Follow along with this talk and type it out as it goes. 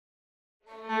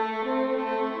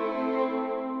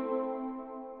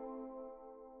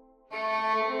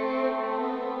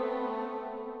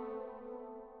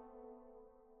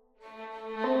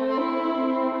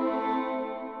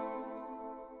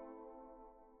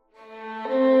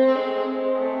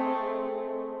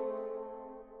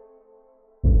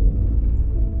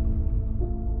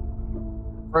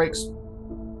Frakes,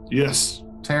 Yes.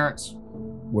 Terrence,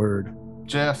 Word.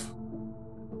 Jeff,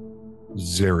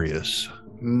 Zarius.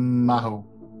 Maho.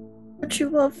 What you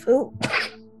want, Phil?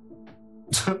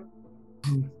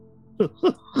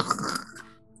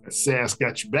 Sass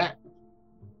got you back.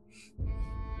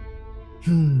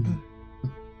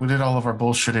 We did all of our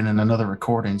bullshitting in another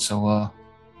recording, so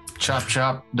chop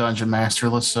chop, Dungeon Master.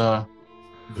 Let's Last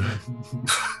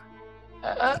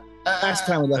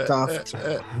time we left off,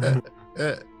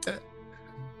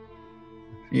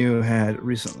 you had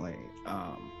recently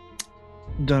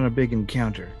done a big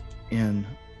encounter in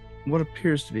what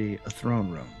appears to be a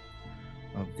throne room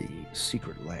of the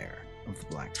secret lair of the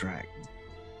Black Dragon.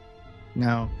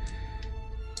 Now,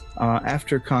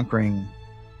 after conquering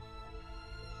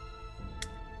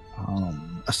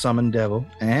a summoned devil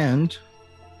and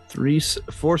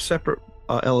four separate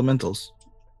elementals,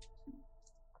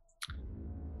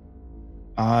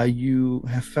 you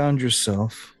have found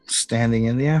yourself standing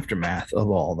in the aftermath of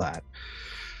all that.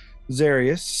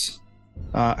 Zarius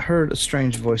heard a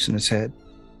strange voice in his head,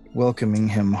 welcoming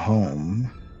him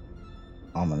home,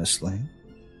 ominously,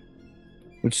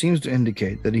 which seems to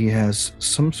indicate that he has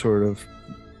some sort of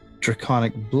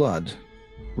draconic blood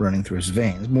running through his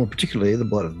veins, more particularly the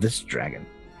blood of this dragon.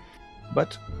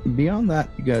 But beyond that,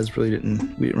 you guys we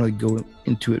didn't really go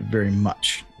into it very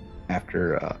much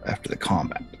after the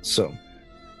combat. So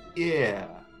Yeah,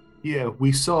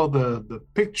 we saw the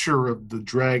picture of the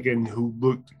dragon who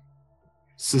looked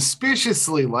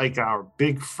suspiciously like our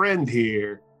big friend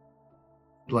here,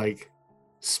 like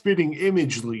spitting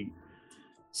imagely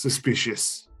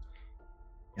suspicious.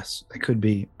 yes, they could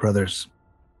be brothers.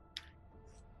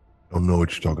 Don't know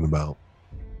what you're talking about.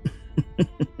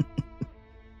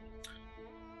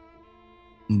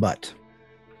 But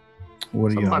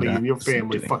what are you? Somebody in your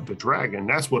family fucked a dragon.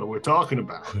 That's what we're talking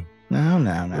about.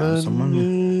 No.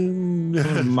 Someone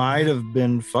might have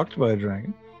been fucked by a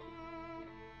dragon.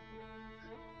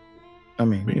 I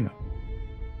mean, you know.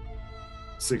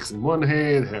 6 in one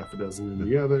hand, half a dozen in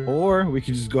the other. Or we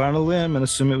could just go out on a limb and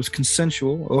assume it was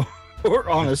consensual or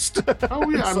honest. Oh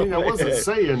yeah, I mean, I wasn't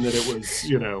saying that it was,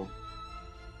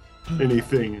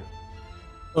 anything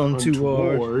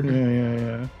untoward. untoward.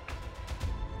 Yeah.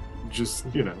 Just,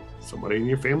 somebody in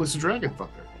your family's a dragon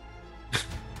fucker.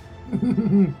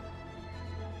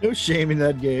 No shame in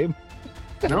that game.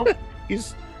 Nope. He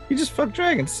just fucked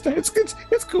dragons. It's good.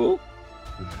 It's cool.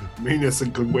 I mean, that's a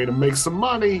good way to make some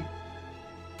money.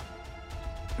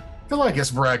 feel like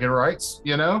it's bragging rights,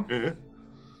 Yeah.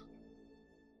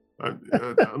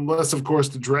 Unless, of course,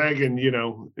 the dragon,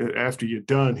 after you're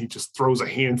done, he just throws a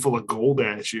handful of gold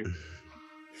at you.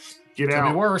 Get Could be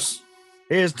out. worse.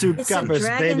 Here's 2 It's a cuppers,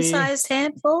 baby. dragon-sized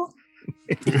handful.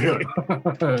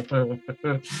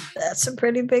 That's a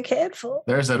pretty big handful.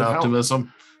 There's that How-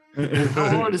 optimism. How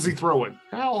hard is he throwing?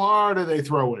 How hard are they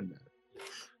throwing?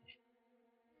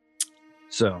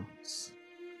 So,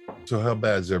 So how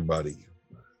bad is everybody?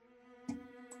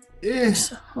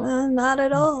 Yes. Not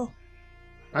at all.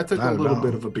 I took Not a at little all.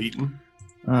 bit of a beating.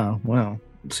 oh well.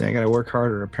 See, I got to work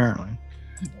harder apparently.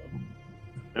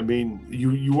 I mean,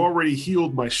 you already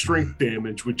healed my strength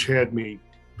damage, which had me,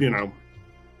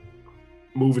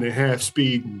 moving at half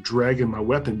speed and dragging my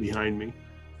weapon behind me.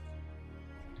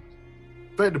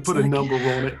 If I had to put a number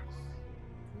on it,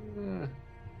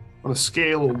 on a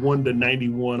scale of 1 to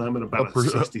 91, I'm at about a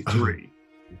 63.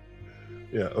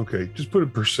 Yeah, okay. Just put a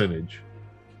percentage.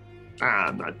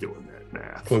 I'm not doing that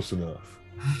math. Close enough.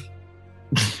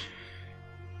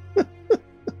 A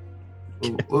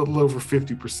little over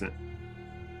 50%.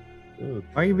 Oh,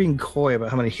 Why are you being coy about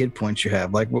how many hit points you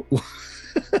have? Like,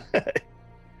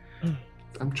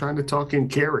 I'm trying to talk in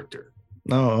character.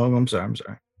 no, I'm sorry.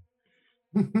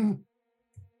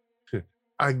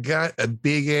 I got a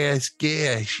big ass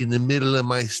gash in the middle of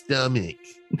my stomach.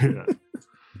 Yeah.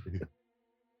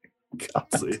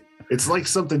 It's like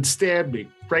something stabbed me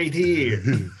right here.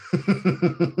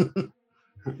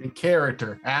 In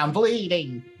character. I'm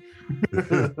bleeding.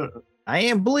 I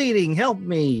am bleeding. Help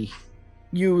me.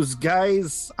 Use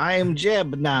guys. I am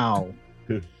Jeb now.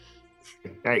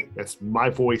 Hey, that's my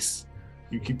voice.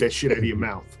 You keep that shit out of your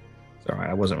mouth. Sorry,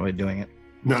 I wasn't really doing it.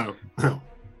 No.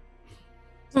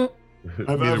 Neither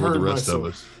were heard the rest of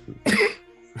myself. us.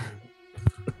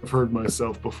 I've heard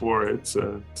myself before. It's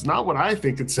not what I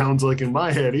think it sounds like in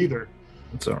my head either.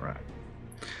 It's all right.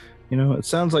 It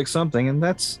sounds like something, and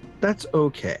that's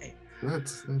okay.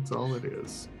 That's all it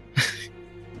is.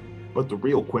 But the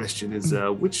real question is,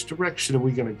 which direction are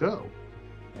we going to go?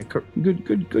 Good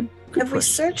Have we question.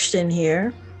 searched in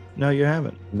here? No, you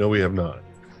haven't. No, we have not. We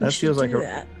That should feels like do a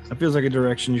that. that feels like a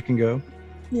direction you can go.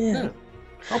 Yeah.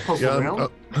 I'll puzzle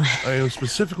around. I am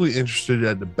specifically interested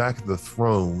at the back of the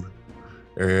throne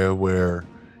area where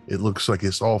it looks like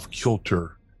it's off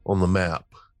kilter on the map.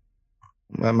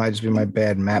 That might just be my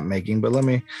bad map making, but let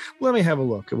me have a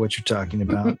look at what you're talking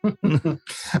about.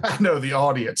 I know the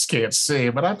audience can't see,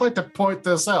 but I'd like to point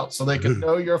this out so they can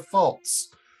know your faults.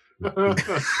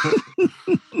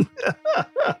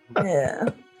 Yeah.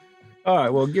 All right,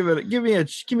 well, give me a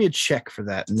check for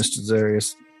that, Mr.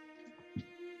 Zarius.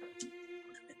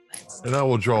 And I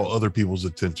will draw other people's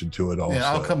attention to it also.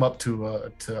 Yeah, I'll come up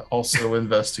to also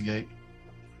investigate.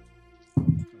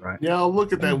 Right. Yeah, I'll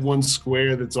look at that one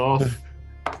square that's off.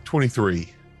 23.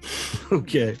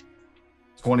 Okay.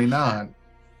 29.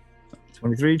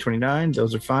 23, 29,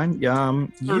 those are fine.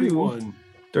 31.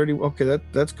 30. Okay,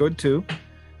 that's good too.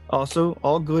 Also,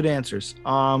 all good answers.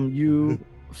 You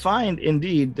find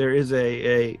indeed there is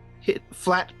a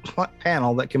flat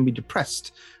panel that can be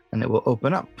depressed, and it will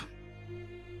open up,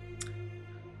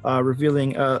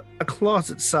 revealing a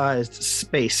closet-sized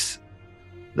space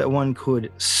that one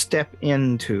could step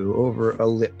into over a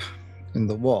lip in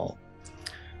the wall.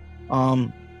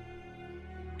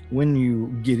 When you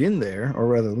get in there, or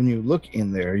rather when you look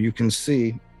in there, you can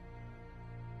see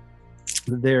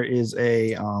that there is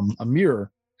a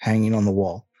mirror hanging on the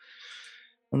wall.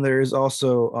 And there is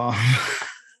also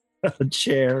a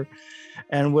chair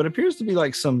and what appears to be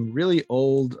like some really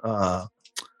old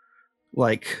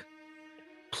like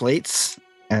plates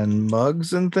and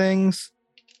mugs and things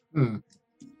on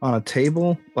a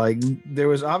table. Like there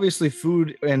was obviously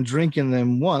food and drink in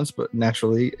them once, but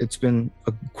naturally it's been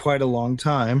quite a long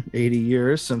time, 80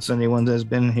 years since anyone has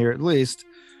been here at least.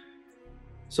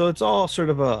 So it's all sort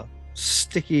of a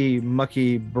sticky,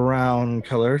 mucky brown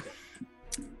color.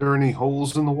 Are there any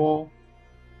holes in the wall?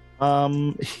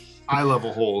 Eye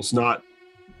level holes, not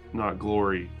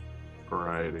glory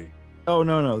variety. Oh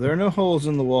no, there are no holes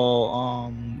in the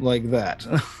wall like that.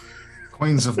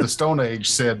 Queens of the Stone Age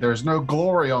said, "There's no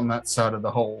glory on that side of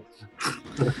the hole."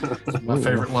 My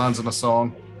favorite lines in a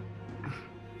song.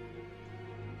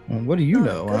 Well, what do you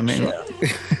know? I mean,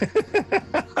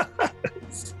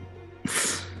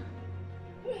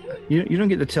 you don't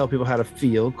get to tell people how to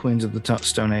feel, Queens of the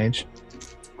Stone Age.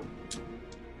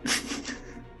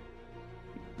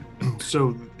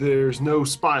 So there's no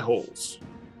spy holes.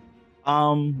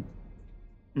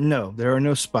 No, there are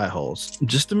no spy holes.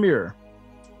 Just a mirror.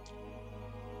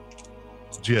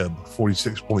 Jeb,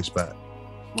 46 points back.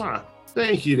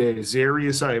 Thank you there,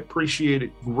 Zarius. I appreciate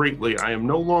it greatly. I am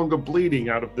no longer bleeding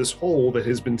out of this hole that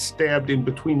has been stabbed in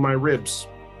between my ribs.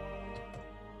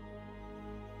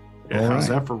 Yeah, how's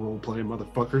that for roleplay,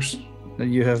 motherfuckers?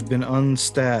 You have been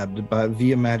unstabbed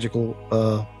via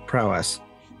magical prowess.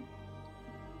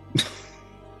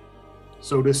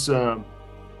 So this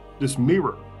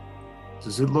mirror,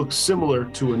 does it look similar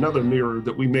to another mirror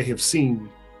that we may have seen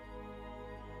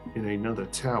in another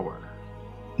tower?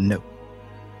 No.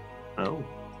 Oh.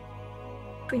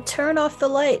 If we turn off the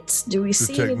lights, do we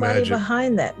see Detect anybody magic.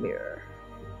 behind that mirror?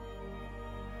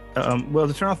 Well,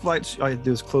 to turn off the lights, all you have to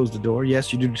do is close the door.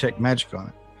 Yes, you do detect magic on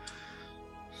it.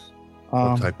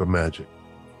 What type of magic?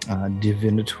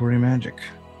 Divinatory magic.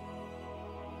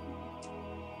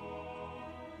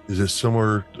 Is it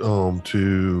similar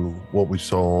to what we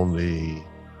saw on the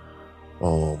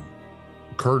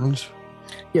curtains?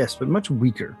 Yes, but much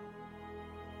weaker.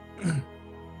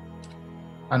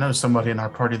 I know somebody in our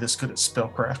party that's good at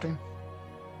spellcrafting.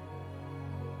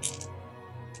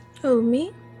 Oh,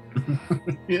 me?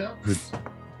 Yeah.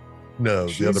 No,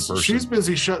 the other person. She's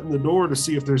busy shutting the door to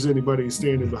see if there's anybody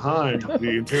standing behind the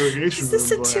interrogation Is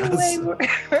this room a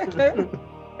two-way?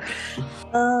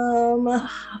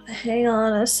 Hang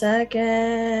on a second.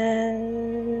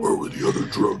 Where were the other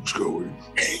drugs going?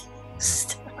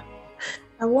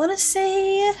 I want to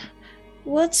say,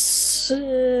 what's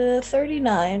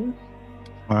 39?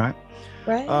 All right.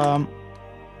 Right?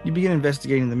 You begin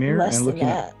investigating the mirror Less and than looking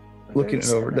that. it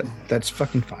over. 37. That's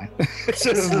fucking fine.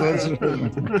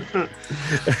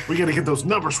 We got to get those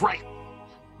numbers right.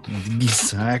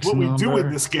 Exact What we do number.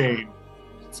 in this game,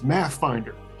 it's Math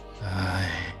Finder.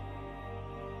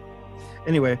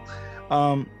 Anyway,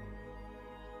 as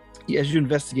you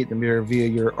investigate the mirror via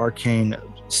your arcane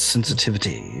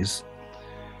sensitivities,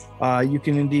 you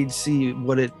can indeed see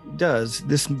what it does.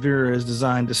 This mirror is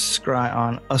designed to scry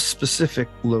on a specific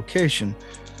location.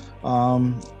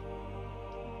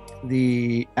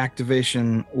 The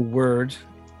activation word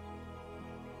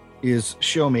is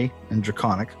show me in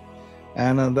Draconic,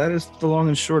 and that is the long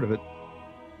and short of it.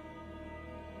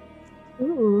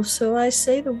 Ooh, so I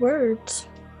say the words.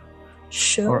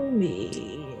 Show Or-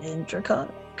 me in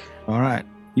Draconic. All right.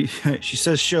 She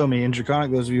says, show me in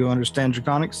Draconic. Those of you who understand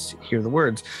Draconics, hear the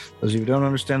words. Those of you who don't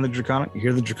understand the Draconic, you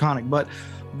hear the Draconic. But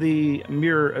the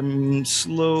mirror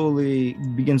slowly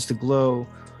begins to glow,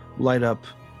 light up,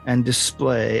 and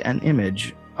display an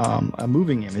image, a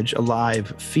moving image, a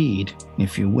live feed,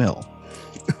 if you will.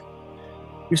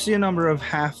 You see a number of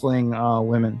halfling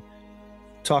women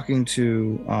talking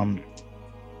to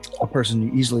a person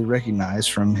you easily recognize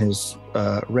from his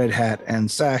red hat and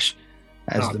sash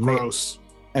as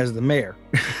the mayor.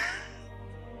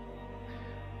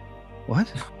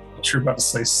 What? You're about to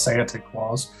say Santa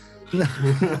Claus.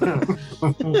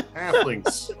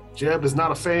 Halflings. Jeb is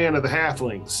not a fan of the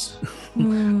halflings.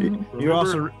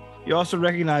 You also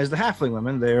recognize the halfling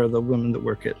women. They are the women that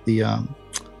work at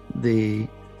the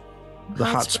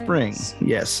hot spring.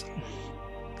 Yes.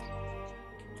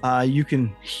 You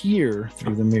can hear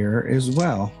through the mirror as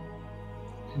well.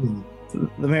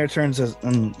 The mayor turns and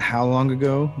says, how long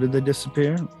ago did they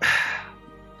disappear?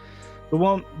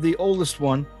 The oldest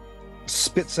one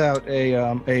spits out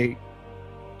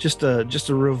just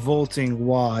a revolting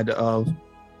wad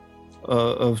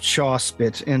of chaw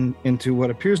spit into what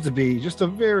appears to be just a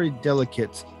very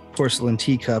delicate porcelain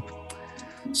teacup,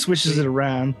 swishes it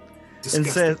around,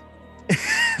 Disgusting. and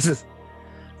says,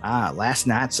 last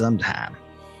night sometime.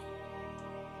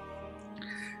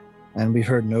 And we've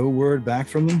heard no word back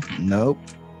from them. Nope.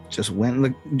 Just went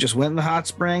in the hot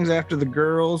springs after the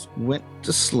girls went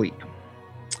to sleep.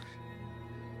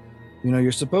 You know,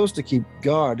 you're supposed to keep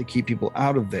guard to keep people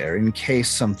out of there in case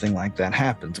something like that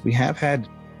happens. We have had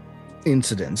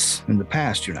incidents in the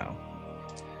past, you know.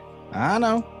 I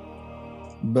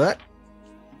know. But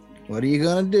what are you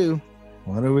going to do?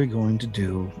 What are we going to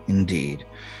do indeed?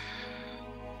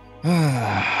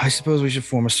 I suppose we should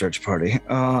form a search party.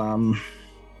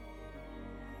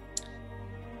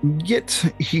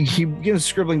 He begins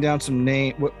scribbling down some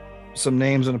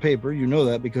names on a paper. You know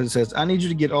that because it says, I need you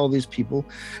to get all these people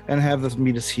and have them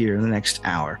meet us here in the next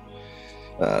hour.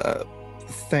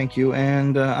 Thank you,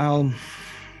 and I'll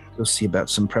go see about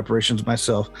some preparations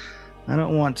myself. I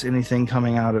don't want anything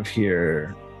coming out of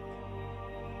here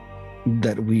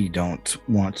that we don't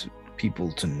want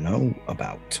people to know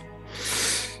about.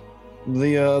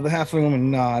 The halfling woman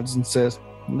nods and says,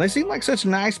 they seem like such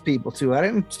nice people too. I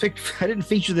didn't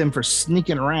feature them for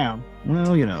sneaking around.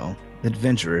 Well, you know,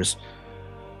 adventurers.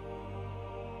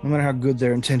 No matter how good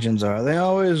their intentions are, they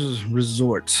always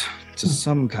resort to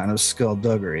some kind of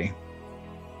skullduggery.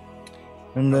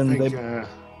 And then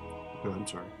I'm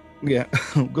sorry. Yeah,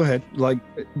 go ahead. Like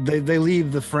they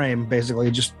leave the frame basically,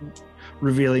 just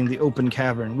revealing the open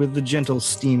cavern with the gentle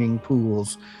steaming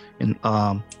pools and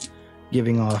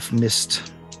giving off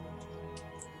mist.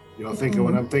 Y'all thinking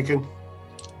what I'm thinking?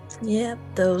 Yep,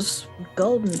 those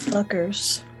golden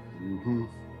fuckers. Mm-hmm.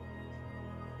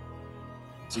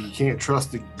 So you can't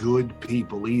trust the good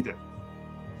people either.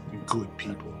 Good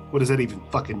people. What does that even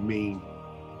fucking mean?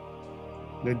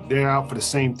 They're out for the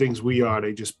same things we are.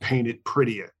 They just paint it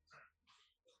prettier.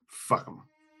 Fuck them.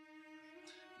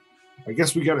 I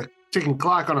guess we got a ticking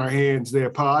clock on our hands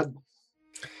there, Pod.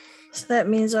 So that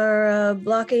means our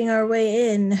blocking our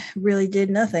way in really did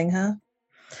nothing, huh?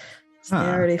 They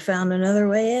already found another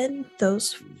way in?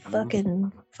 Those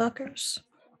fucking fuckers?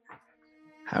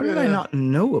 How did I not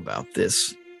know about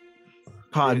this?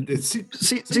 Pod, It seems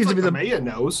seems to be the mayor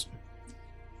knows.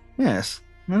 Yes,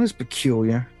 that is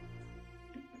peculiar.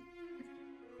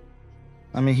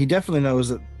 I mean, he definitely knows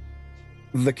that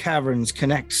the caverns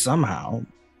connect somehow,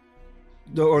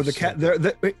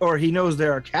 or he knows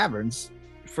there are caverns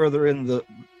further in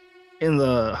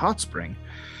the hot spring.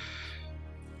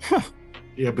 Huh.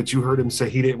 Yeah, but you heard him say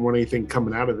he didn't want anything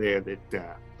coming out of there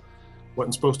that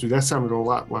wasn't supposed to. That sounded a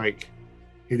lot like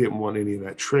he didn't want any of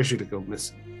that treasure to go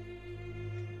missing.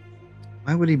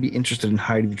 Why would he be interested in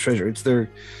hiding the treasure? It's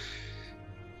their...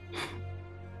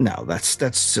 No,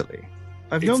 that's silly.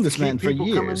 I've known this man for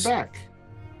years. Coming back.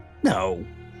 No,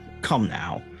 come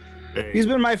now. Hey. He's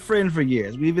been my friend for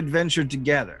years. We've adventured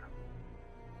together.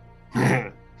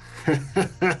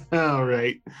 All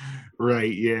right.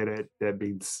 Yeah, that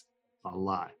means a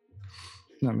lot.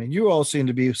 I mean, you all seem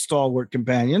to be stalwart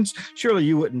companions. Surely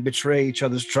you wouldn't betray each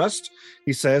other's trust,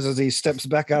 he says as he steps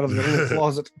back out of the little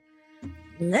closet.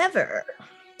 Never.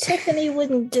 Tiffany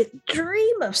wouldn't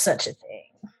dream of such a thing.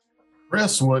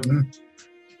 Chris wouldn't.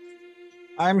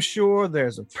 I'm sure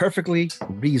there's a perfectly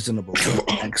reasonable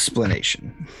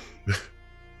explanation.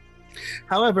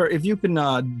 However, if you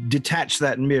can detach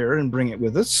that mirror and bring it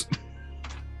with us,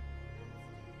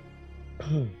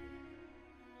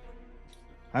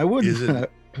 I would.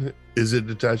 Is it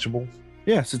detachable?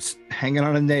 Yes, it's hanging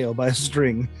on a nail by a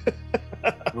string.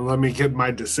 Well, let me get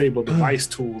my disable device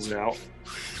tools out.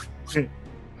 And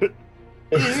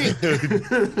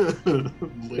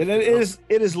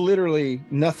it is literally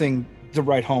nothing to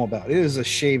write home about. It is a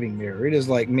shaving mirror. It is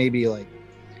like maybe like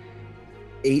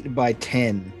 8 by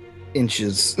 10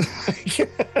 inches.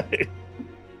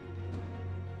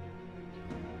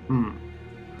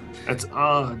 That's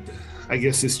odd. I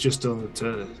guess it's just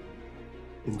to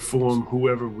inform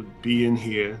whoever would be in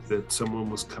here that someone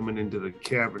was coming into the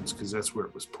caverns, because that's where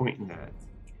it was pointing at.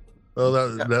 Well,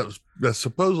 that's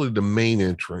supposedly the main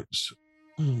entrance,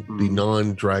 the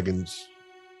non-dragon's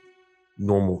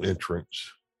normal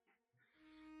entrance.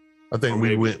 I think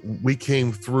we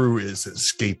came through its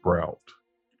escape route.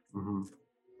 Mm-hmm.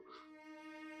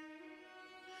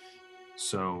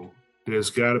 So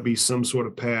there's got to be some sort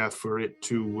of path for it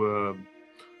to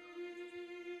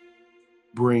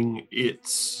bring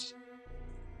its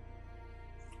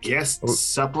guests,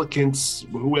 supplicants,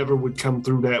 whoever would come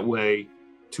through that way,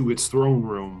 to its throne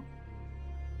room.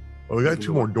 Oh, we got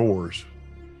 2 more doors.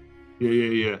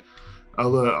 Yeah.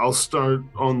 I'll start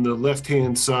on the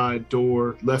left-hand side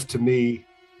door, left to me,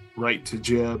 right to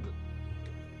Jeb,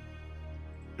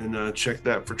 and check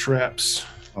that for traps.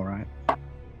 All right.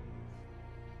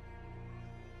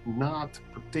 Not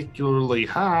particularly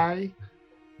high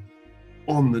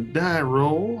on the die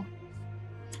roll.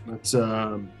 That's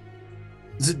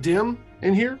is it dim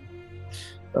in here?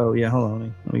 Oh yeah, hold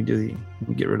on. Let me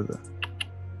get rid of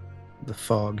the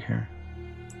fog here.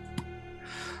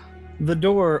 The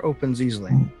door opens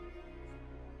easily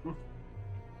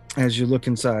as you look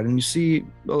inside, and you see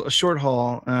a short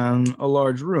hall and a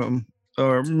large room,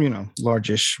 or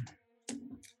largish,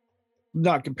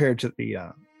 not compared to the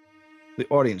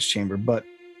audience chamber, but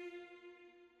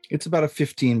it's about a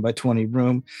 15 by 20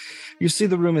 room. You see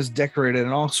the room is decorated in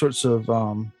all sorts of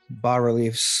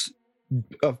bas-reliefs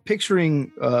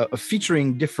featuring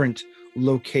different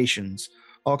locations,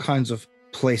 all kinds of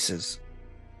places.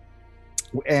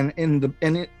 And in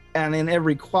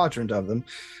every quadrant of them,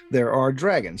 there are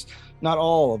dragons. Not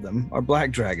all of them are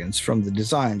black dragons from the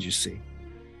designs you see.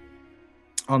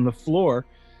 On the floor,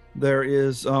 there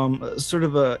is sort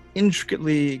of a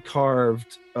intricately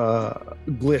carved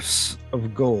glyphs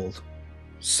of gold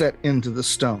set into the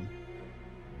stone.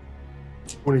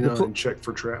 29, check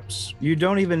for traps. You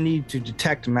don't even need to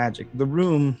detect magic. The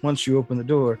room, once you open the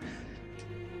door,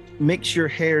 makes your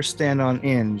hair stand on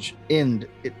end.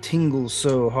 It tingles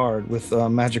so hard with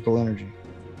magical energy.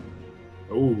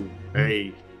 Oh,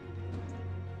 hey.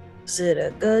 Is it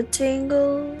a good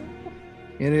tingle?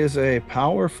 It is a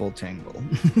powerful tingle.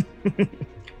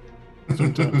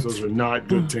 Sometimes those are not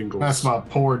good tingles. That's my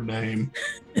porn name.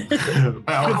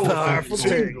 Powerful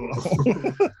tingle.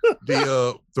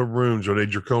 The runes, are they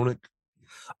draconic?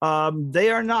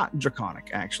 They are not draconic,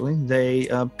 actually. They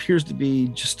appears to be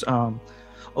just a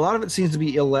lot of it seems to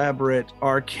be elaborate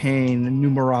arcane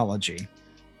numerology.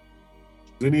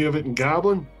 Any of it in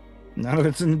Goblin? None of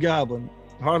it's in Goblin.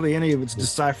 Hardly any of it's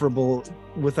decipherable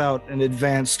without an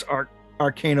advanced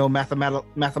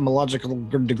arcano-mathematical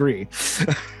degree.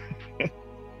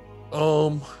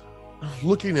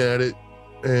 Looking at it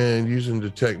and using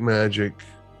detect magic,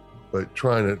 but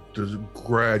trying to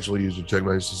gradually use detect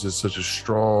magic since it's such a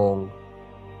strong,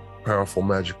 powerful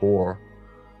magic aura.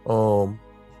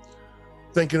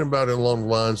 Thinking about it along the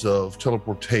lines of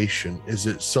teleportation, is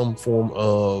it some form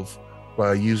of,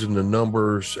 by using the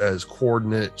numbers as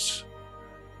coordinates,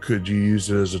 could you use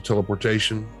it as a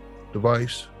teleportation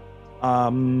device?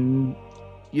 Since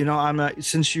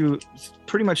you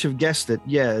pretty much have guessed it,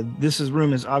 yeah,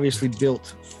 room is obviously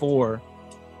built for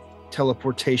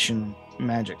teleportation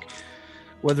magic.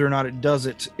 Whether or not it does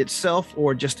it itself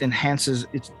or just enhances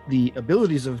the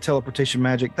abilities of teleportation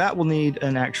magic, that will need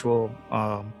an actual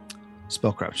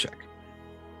spellcraft check.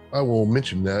 I will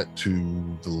mention that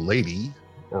to the lady,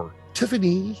 or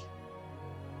Tiffany.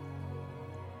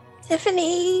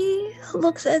 Tiffany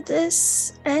looks at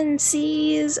this and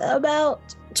sees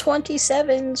about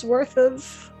 27's worth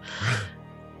of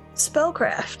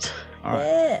spellcraft. All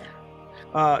right.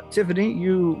 Yeah. Tiffany,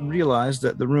 you realize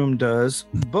that the room does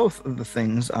both of the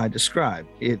things I described.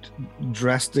 It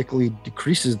drastically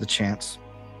decreases the chance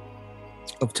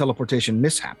of teleportation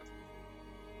mishap.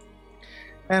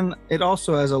 And it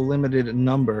also has a limited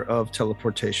number of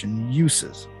teleportation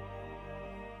uses.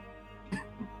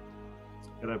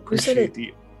 And I appreciate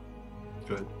the...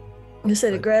 Go ahead. You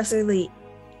said it drastically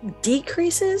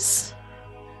decreases?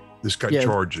 This guy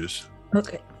charges.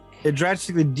 Okay. It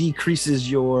drastically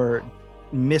decreases your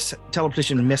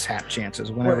teleportation mishap chances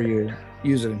whenever you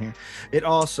use it in here. It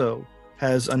also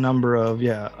has a number of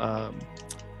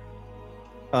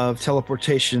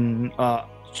teleportation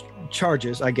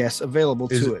charges, I guess, available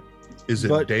to it. Is it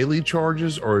But- daily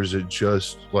charges, or is it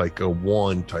just like a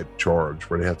wand type charge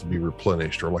where they have to be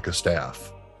replenished, or like a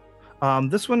staff?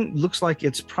 This one looks like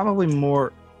it's probably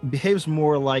behaves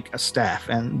more like a staff,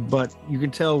 but you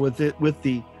can tell with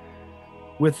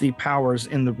the powers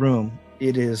in the room,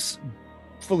 it is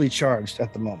fully charged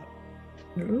at the moment.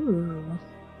 Ooh.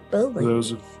 For Bully.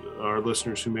 those of our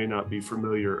listeners who may not be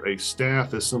familiar, a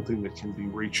staff is something that can be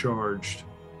recharged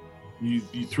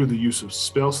through the use of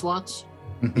spell slots.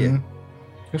 Yeah.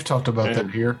 We've talked about that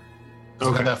And- here.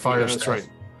 Okay, That fire that's staff. right.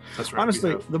 That's right. Honestly,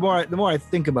 we have. the more I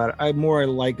think about it, I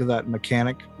like that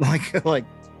mechanic. Like,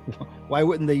 why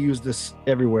wouldn't they use this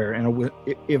everywhere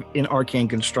in arcane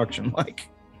construction? Like,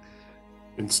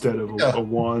 Instead of Yeah. a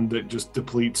wand that just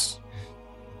depletes.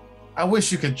 I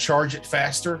wish you could charge it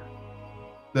faster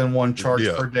than one charge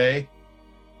Yeah. per day.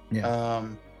 Yeah.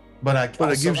 But it also,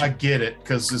 gives you- I get it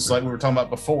because it's like we were talking about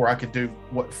before. I could do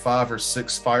 5 or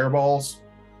 6 fireballs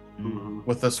Mhm.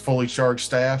 with this fully charged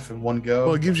staff in one go.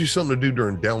 Well, it gives you something to do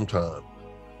during downtime.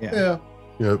 yeah.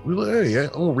 You know, really, hey, I'm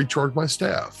gonna recharge my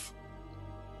staff.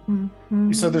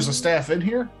 You said there's a staff in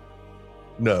here?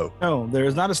 No, no, there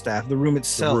is not a staff. The room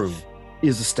itself room.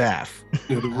 is a staff.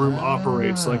 You know, the room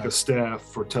operates like Ah. a staff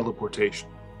for teleportation.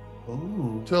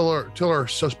 Ooh. Tell our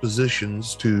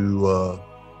suppositions to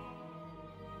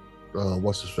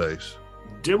what's his face?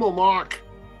 Dimmelmark.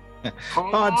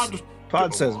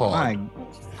 Pod says, Pod.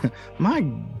 my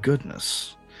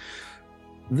goodness.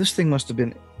 This thing must have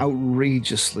been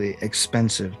outrageously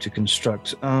expensive to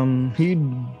construct. He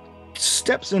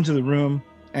steps into the room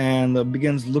and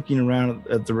begins looking around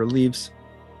at the reliefs.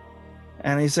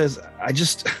 And he says,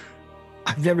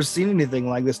 I've never seen anything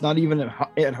like this, not even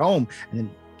at home. And then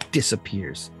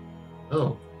disappears.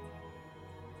 Oh.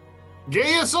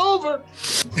 Gay us over.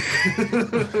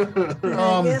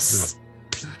 I guess.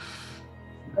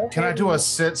 Can I do a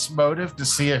sense motive to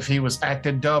see if he was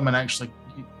acting dumb and actually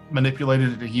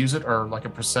manipulated it to use it, or like a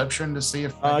perception to see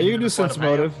if You can do sense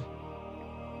motive.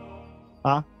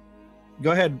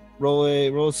 Go ahead. Roll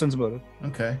a sense motive.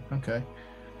 Okay.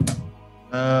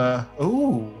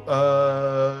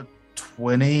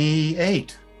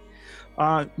 28.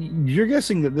 You're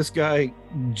guessing that this guy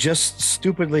just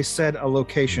stupidly said a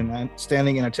location and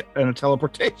standing in a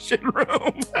teleportation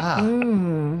room.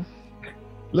 Mm.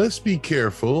 Let's be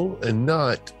careful and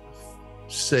not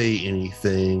say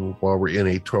anything while we're in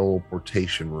a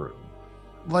teleportation room.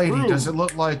 Lady, Ooh. does it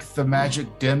look like the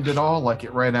magic dimmed at all? Like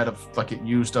it ran out of, like it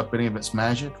used up any of its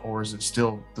magic, or is it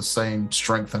still the same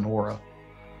strength and aura?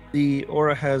 The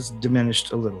aura has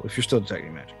diminished a little if you're still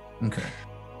detecting magic. Okay.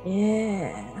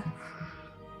 Yeah.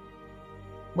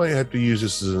 Might have to use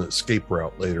this as an escape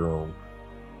route later on.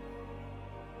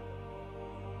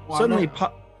 Well,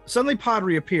 Suddenly Pod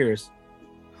reappears.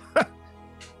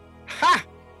 Ha!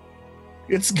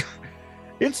 It's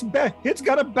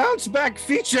got a bounce back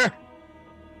feeture.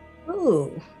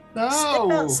 Ooh.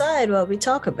 Step outside while we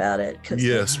talk about it. 'cause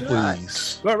Yes, it's not.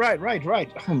 please. Right.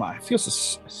 Oh my, I feel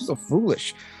so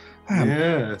foolish.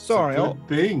 Yeah, it's sorry, a good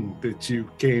thing that you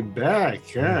came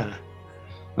back. Yeah.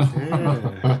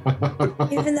 Yeah.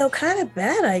 Even though kind of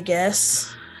bad, I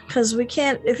guess. Because we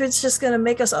can't, if it's just going to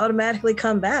make us automatically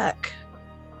come back.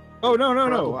 Oh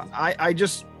no. I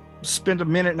just spent a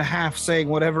minute and a half saying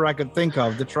whatever I could think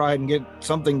of to try and get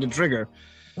something to trigger.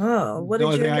 Oh, what The did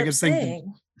only you thing I end up could think-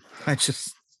 saying?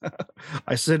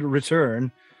 I said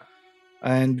return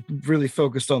and really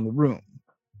focused on the room.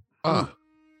 Ah,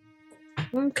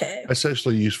 Okay.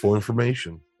 essentially useful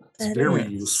information. It's That very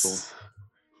is. useful.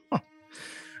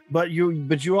 But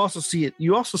you also see it.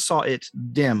 You also saw it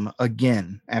dim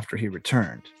again after he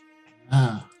returned,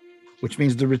 Ah. which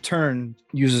means the return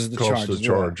uses the Cost charge. the as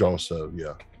well. charge also,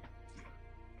 yeah.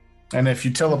 And if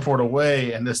you teleport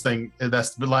away and this thing,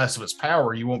 that's the last of its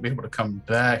power, you won't be able to come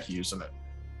back using it.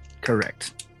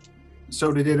 Correct.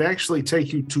 So did it actually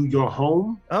take you to your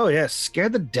home? Oh yes,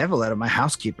 scared the devil out of my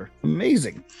housekeeper.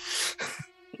 Amazing.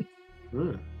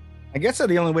 Huh. I guess that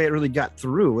the only way it really got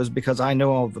through was because I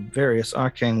know all the various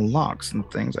arcane locks and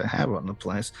things I have on the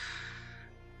place.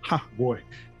 Boy,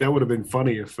 that would have been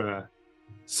funny if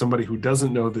somebody who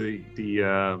doesn't know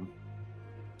the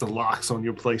locks on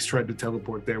your place tried to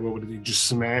teleport there. What would they just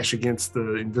smash against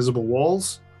the invisible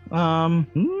walls?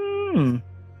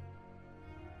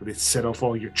 Would it set off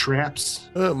all your traps?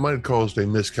 It might have caused a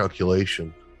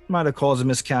miscalculation. Might have caused a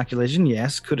miscalculation.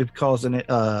 Yes, could have caused an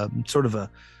sort of a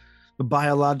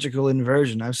biological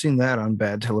inversion. I've seen that on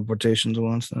bad teleportations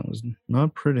once. That was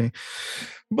not pretty.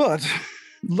 But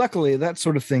luckily, that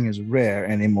sort of thing is rare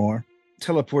anymore.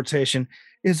 Teleportation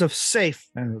is a safe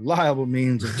and reliable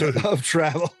means of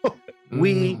travel.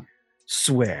 We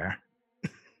Swear.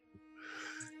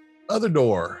 Other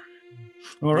door.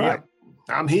 All right.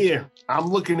 Yeah, I'm here. I'm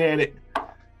looking at it.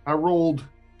 I rolled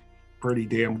pretty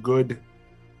damn good.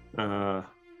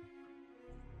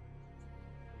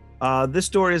 This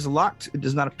door is locked. It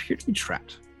does not appear to be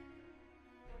trapped.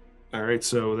 All right,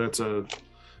 so that's a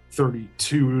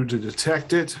 32 to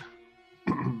detect it.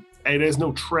 Hey, there's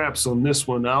no traps on this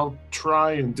one. I'll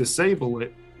try and disable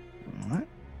it. All right.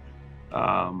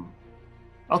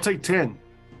 I'll take 10.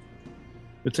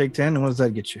 We'll take 10. And what does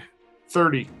that get you?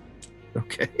 30.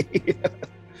 Okay.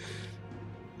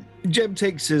 Jeb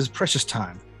takes his precious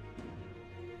time.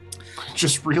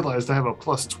 Just realized I have a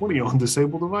plus 20 on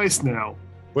disable device now.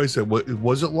 Wait a second.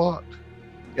 Was it locked?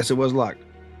 Yes, it was locked.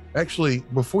 Actually,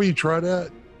 before you try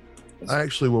that, I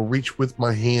actually will reach with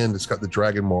my hand. It's got the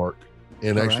dragon mark,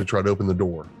 and All actually right. try to open the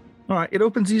door. All right. It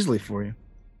opens easily for you.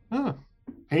 Huh.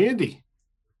 Handy.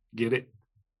 Get it?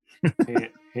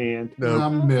 Hand. No, I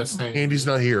miss Handy. Andy's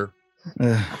not here.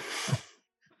 Uh,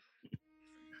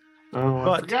 Oh, I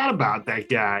But- forgot about that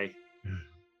guy.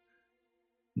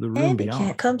 the room Andy beyond.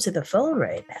 can't come to the phone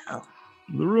right now.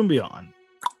 The room beyond.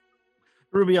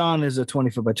 The room beyond is a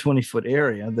 20-foot by 20-foot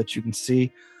area that you can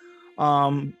see,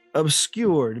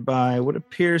 obscured by what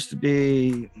appears to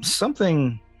be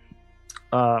something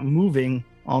moving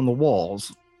on the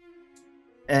walls.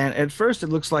 And at first, it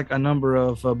looks like a number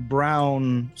of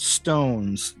brown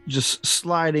stones just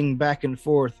sliding back and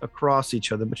forth across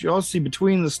each other. But you also see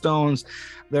between the stones,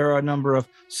 there are a number of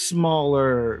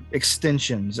smaller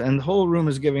extensions, and the whole room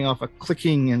is giving off a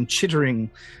clicking and chittering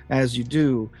as you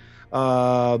do.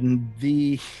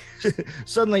 The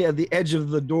suddenly at the edge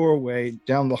of the doorway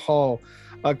down the hall,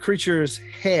 a creature's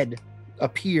head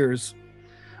appears,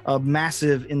 a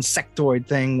massive insectoid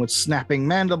thing with snapping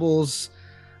mandibles.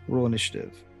 Roll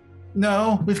initiative.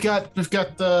 No, we've got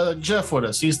Jeff with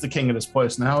us. He's the king of this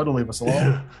place now. It'll leave us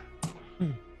alone.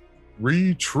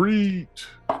 Retreat.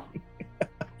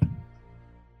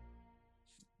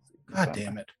 God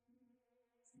damn it.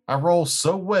 I roll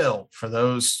so well for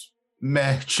those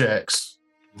meh checks.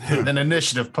 And then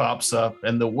initiative pops up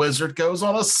and the wizard goes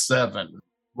on a 7.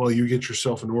 While you get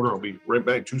yourself in order, I'll be right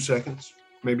back. 2 seconds,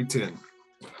 maybe 10.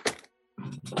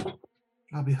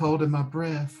 I'll be holding my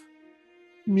breath.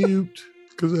 Mute.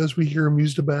 Because as we hear him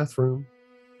use the bathroom.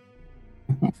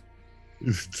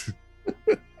 It's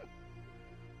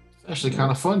actually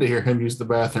kind of fun to hear him use the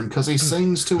bathroom because he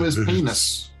sings to his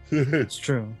penis. It's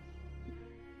true.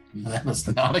 That is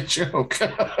not a joke.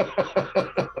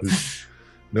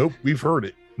 Nope, we've heard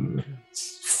it.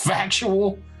 It's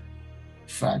factual.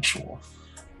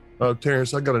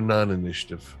 Terrence, I got a 9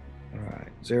 initiative. All right.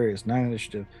 Zarius, 9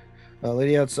 initiative.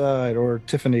 Lady outside or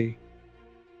Tiffany,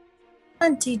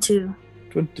 22.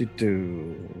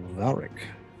 22. Valric,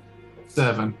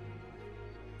 7.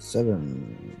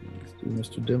 7. Let's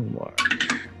do Mr. Dimwar.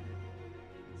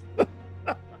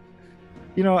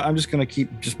 You know what? I'm just going to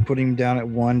keep just putting him down at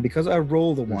 1 because I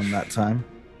rolled a 1 that time.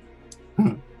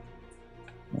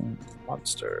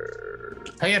 Monster.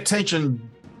 Pay attention,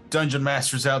 dungeon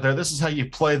masters out there. This is how you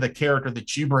play the character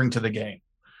that you bring to the game.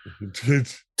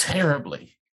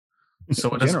 Terribly. So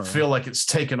it doesn't Generally. feel like it's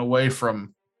taken away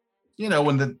from,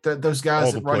 when those guys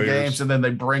All that the run players. games and then they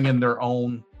bring in their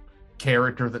own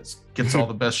character that gets all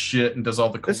the best shit and does all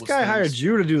the This coolest guy things. hired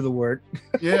you to do the work.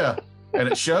 Yeah, and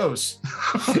it shows.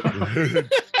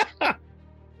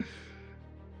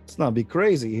 Let's not be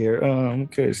crazy here.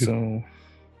 Okay, so.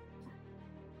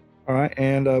 All right.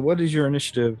 And what is your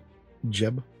initiative,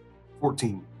 Jeb?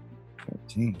 14.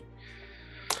 14.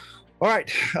 All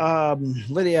right.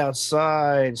 Lady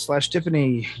outside /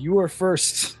 Tiffany, you are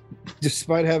first,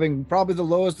 despite having probably the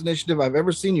lowest initiative I've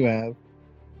ever seen you have.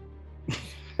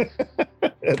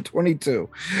 At 22.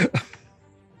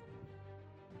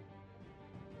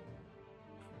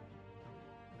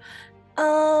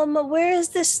 Where is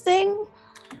this thing?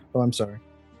 Oh, I'm sorry.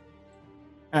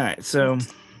 All right. So,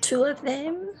 Tulip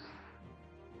name?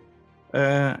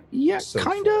 yeah, So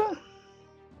kind of.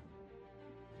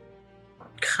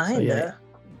 Kinda. yeah.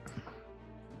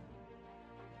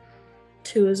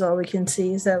 2 is all we can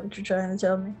see. Is that what you're trying to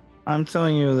tell me? I'm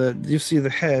telling you that you see the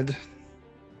head.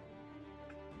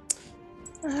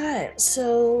 All right,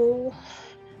 so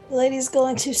the lady's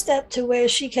going to step to where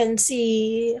she can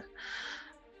see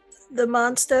the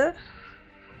monster.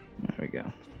 There we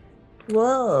go.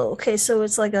 Whoa, okay, so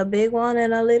it's like a big one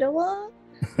and a little one?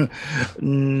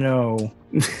 No.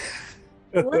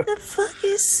 What the fuck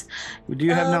is... Do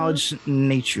you have Um, knowledge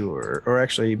nature or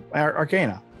actually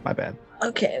arcana? My bad.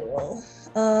 Okay, well,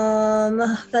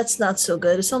 that's not so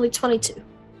good. It's only 22.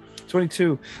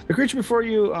 22. The creature before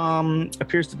you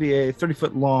appears to be a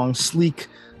 30-foot long, sleek,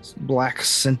 black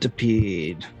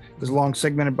centipede. His long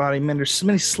segmented body, many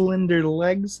slender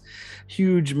legs,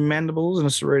 huge mandibles, and a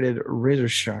serrated razor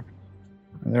sharp.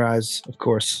 And their eyes, of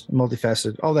course,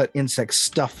 multifaceted. All that insect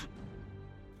stuff.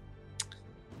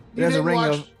 It has a ring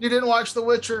of. You didn't watch The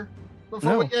Witcher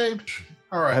before we gamed?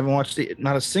 All I right. haven't watched it,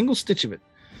 not a single stitch of it.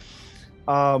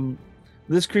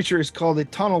 This creature is called a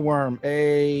tunnel worm,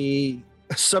 a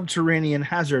subterranean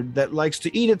hazard that likes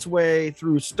to eat its way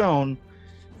through stone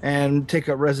and take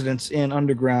up residence in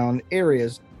underground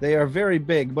areas. They are very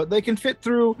big, but they can fit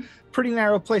through pretty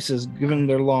narrow places given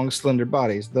their long, slender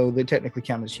bodies, though they technically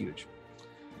count as huge.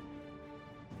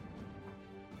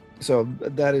 So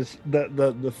that is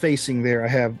the facing there I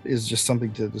have is just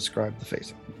something to describe the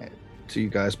facing to you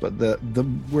guys, but the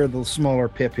where the smaller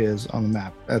pip is on the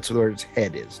map, that's where its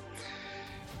head is.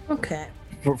 Okay.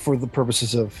 For the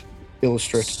purposes of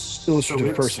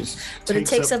illustrative purposes. But it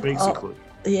takes up basically.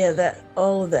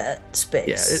 all of that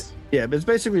space. But it's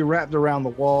basically wrapped around the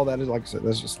wall. That is, like I said,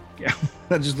 that's just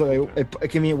a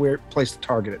convenient weird place to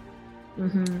target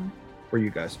it for you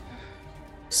guys.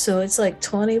 So it's like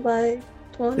 20 by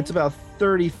 20? It's about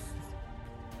 30.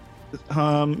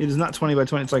 It is not 20 by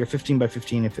 20. It's like a 15 by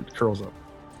 15 if it curls up.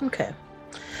 Okay.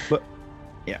 But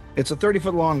yeah, it's a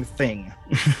 30-foot long thing.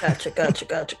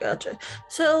 Gotcha.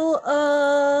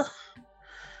 So,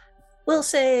 we'll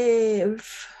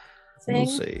save. We'll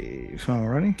save.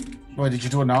 Alrighty. Wait, did you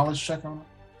do a knowledge check on it?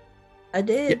 I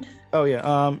did. Oh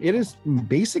yeah. It is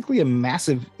basically a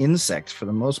massive insect for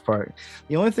the most part.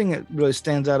 The only thing that really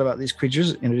stands out about these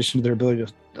creatures, in addition to their ability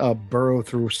to burrow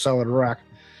through solid rock,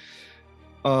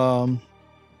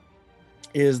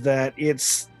 is that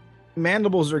its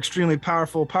mandibles are extremely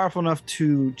powerful enough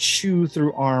to chew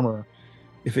through armor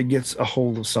if it gets a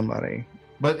hold of somebody.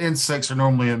 But insects are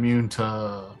normally immune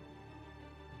to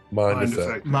Mind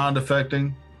effect. mind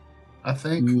affecting, I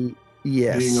think.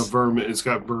 Yes. Being a vermin, it's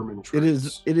got vermin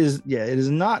traits. It is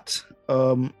not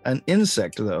an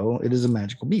insect though. It is a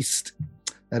magical beast.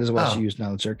 That is why she used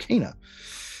knowledge arcana.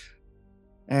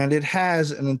 And it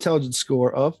has an intelligence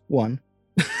score of 1.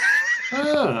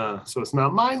 So it's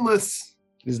not mindless.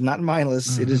 It is not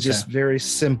mindless. It is just very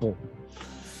simple.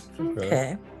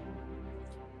 Okay.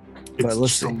 It's But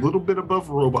let's just a see. little bit above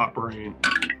robot brain.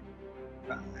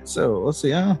 So let's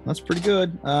see. That's pretty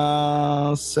good.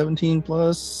 17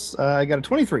 plus. I got a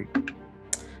 23.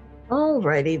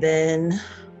 Alrighty then.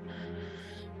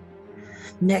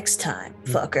 Next time,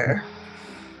 fucker.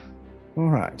 All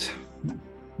right.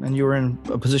 And you were in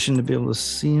a position to be able to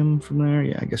see him from there?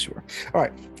 Yeah, I guess you were. All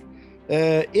right.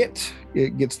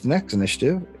 It gets the next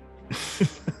initiative.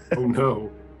 Oh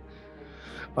no.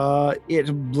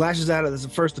 It lashes out at the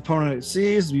first opponent it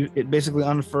sees. It basically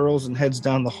unfurls and heads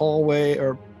down the hallway,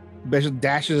 or basically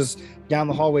dashes down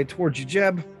the hallway towards you,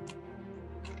 Jeb.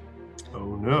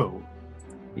 Oh no.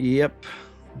 Yep.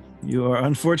 You are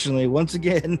unfortunately once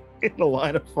again in the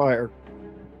line of fire.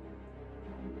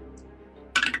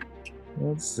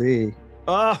 Let's see.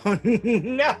 Oh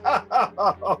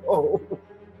no!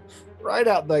 Right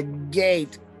out the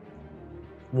gate.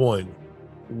 1.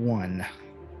 1.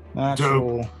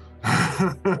 Natural.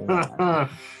 My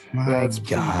That's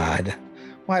pretty God.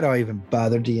 Why do I even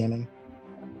bother DMing?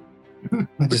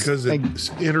 Because it's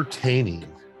entertaining.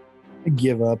 I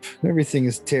give up. Everything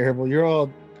is terrible. You're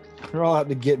all out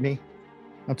to get me.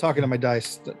 I'm talking to my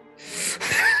dice.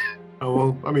 Oh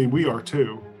well, I mean we are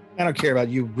too. I don't care about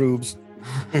you, rubes.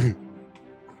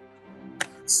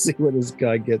 See what this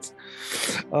guy gets.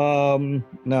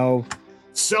 No.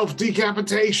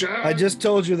 Self-decapitation. I just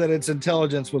told you that its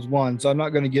intelligence was 1, so I'm not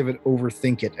going to give it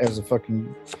overthink it as a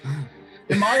fucking.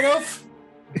 It might have.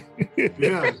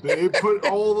 Yeah, they put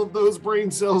all of those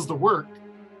brain cells to work.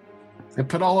 They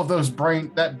put all of those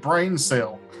brain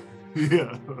cell.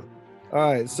 Yeah. All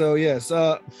right, so yes,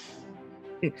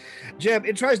 Jeb,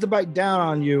 it tries to bite down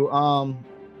on you,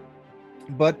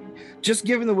 but just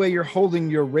given the way you're holding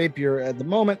your rapier at the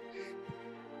moment,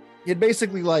 it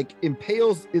basically like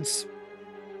impales its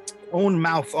own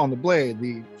mouth on the blade.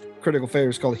 The critical failure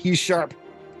is called He's Sharp.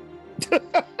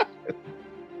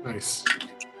 Nice.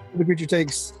 The creature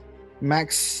takes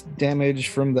max damage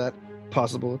from that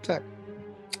possible attack.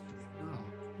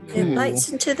 It bites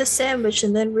into the sandwich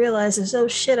and then realizes, oh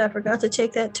shit, I forgot to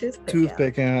take that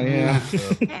toothpick out. Yeah.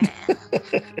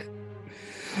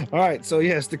 All right, so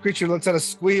yes, the creature lets out a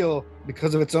squeal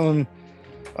because of its own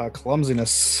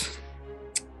clumsiness.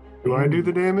 Do I do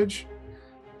the damage?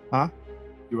 Huh?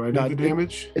 Do I do No, the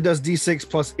damage? It does D6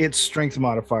 plus its strength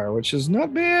modifier, which is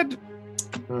not bad.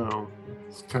 Oh, I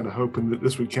was kind of hoping that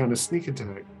this would count as sneak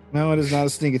attack. No, it is not a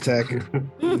sneak attack.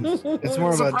 It's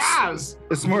more of Surprise!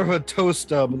 it's more of a toe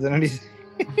stub than anything.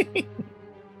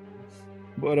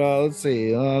 But let's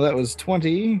see. That was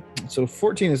 20. So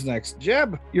 14 is next.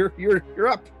 Jeb, you're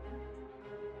up.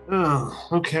 Oh,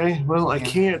 okay. Well, I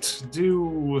can't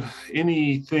do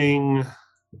anything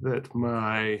that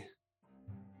my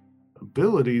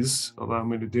abilities allow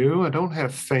me to do. I don't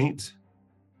have feint.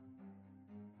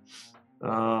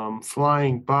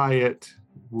 Flying by it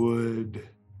would.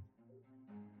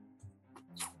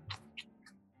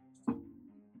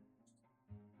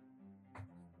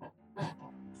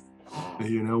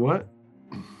 You know what?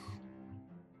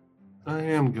 I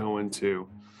am going to.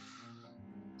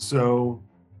 So,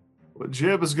 what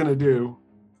Jeb is going to do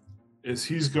is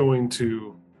he's going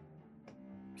to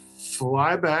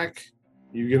fly back.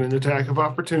 You get an attack of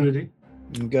opportunity.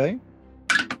 Okay.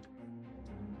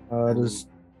 Does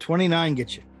 29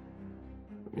 get you?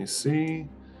 Let me see.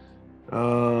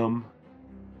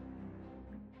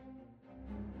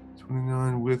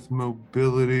 29 with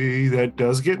mobility. That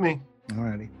does get me.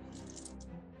 Alrighty.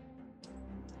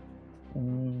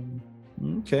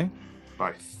 Okay.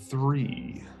 By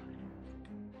 3.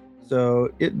 So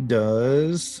it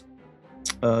does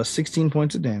 16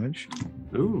 points of damage.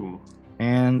 Ooh.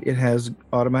 And it has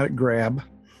automatic grab.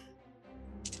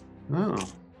 Oh.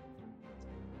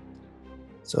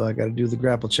 So I got to do the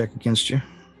grapple check against you.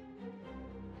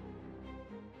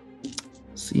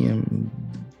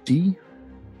 CMD.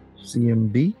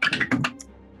 CMB.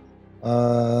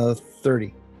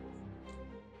 30.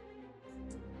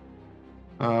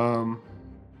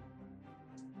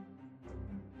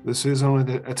 This is on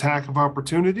an attack of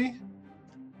opportunity?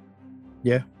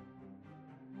 Yeah.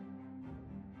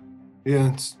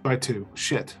 Yeah, it's by 2.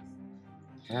 Shit.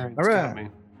 All right.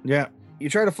 Yeah. You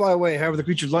try to fly away. However, the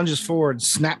creature lunges forward,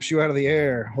 snaps you out of the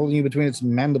air, holding you between its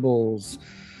mandibles.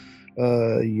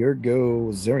 Your go,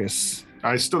 Zarius.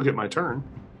 I still get my turn.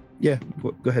 Yeah.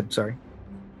 Go ahead. Sorry.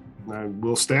 I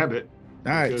will stab it.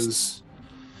 All right. Because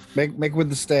make with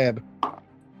the stab.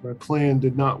 my plan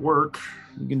did not work.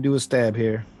 You can do a stab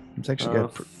here. It's actually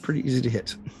pretty easy to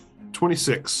hit.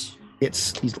 26.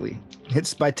 Hits easily.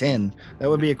 Hits by 10. That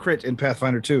would be a crit in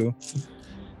Pathfinder 2.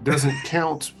 Doesn't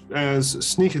count as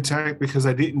sneak attack because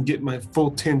I didn't get my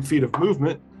full 10 feet of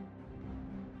movement.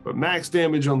 But max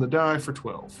damage on the die for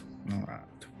 12. All right,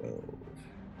 12.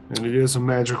 And it is a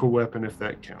magical weapon if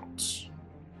that counts.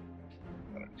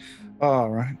 All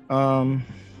right.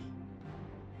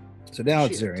 So now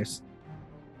it's Zarius.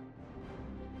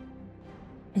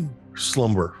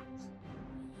 Slumber.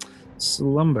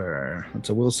 Slumber. That's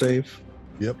a will save.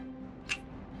 Yep.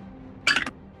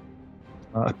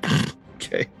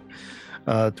 Okay.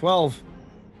 12.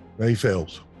 Now he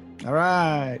fails. All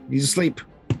right. He's asleep.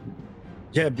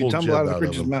 Jeb, you Pull tumble Jeb out of the out of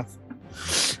creature's him. mouth.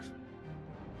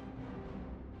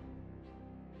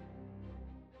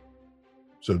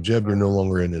 So Jeb, you're no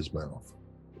longer in his mouth.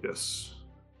 Yes.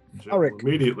 Ulrich. Will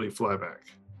immediately fly back.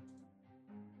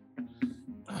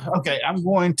 Okay, I'm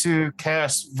going to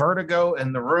cast Vertigo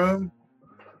in the room.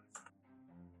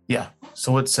 Yeah,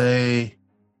 so it's a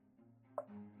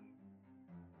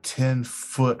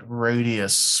 10-foot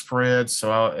radius spread.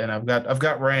 So I've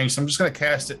got range. So I'm just going to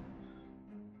cast it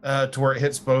to where it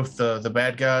hits both the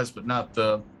bad guys, but not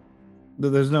the.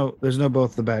 There's no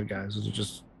both the bad guys. Those are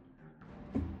just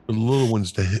The little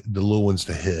ones to hit. The little ones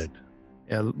to hit.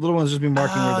 the little ones just be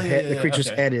marking where the creature's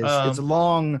okay. head is. It's a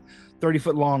long,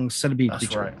 30-foot long centipede That's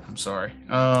creature. right. I'm sorry.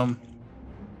 Well,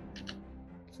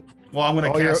 I'm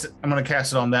going to cast it. I'm going to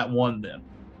cast it on that one then.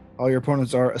 All your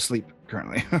opponents are asleep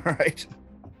currently. All right.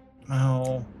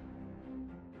 Oh,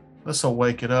 this will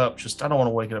wake it up. I don't want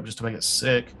to wake it up just to make it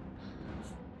sick.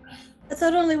 I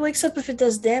thought it only wakes up if it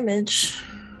does damage.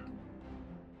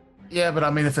 Yeah, but I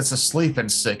mean, if it's asleep and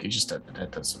sick,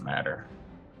 that doesn't matter.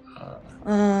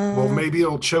 Well, maybe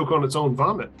it'll choke on its own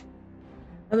vomit.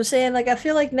 I was saying, I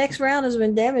feel like next round is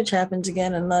when damage happens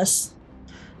again, unless.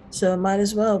 So it might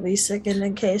as well be sickened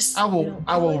in case. I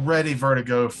will ready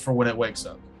Vertigo for when it wakes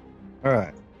up. All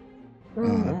right.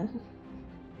 Mm.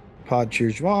 Pod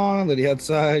cheers you on. Lady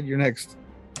outside. You're next.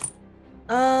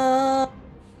 I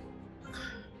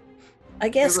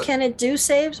guess, can it do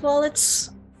saves while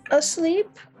it's asleep?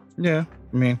 Yeah.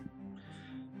 I mean,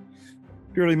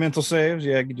 purely mental saves.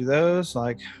 Yeah, I could do those.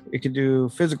 It could do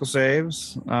physical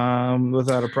saves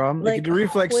without a problem. It could do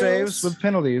reflex saves with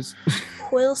penalties.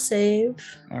 Will save.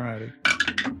 Alrighty.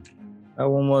 That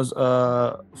one was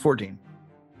 14.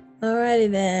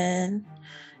 Alrighty then.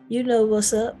 You know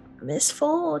what's up, Miss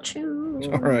Fortune.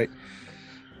 All right.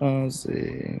 Let's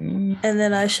see. And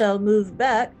then I shall move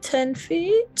back 10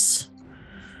 feet.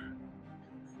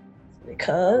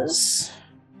 Because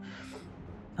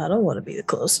I don't want to be the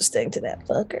closest thing to that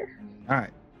fucker. All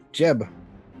right. Jeb.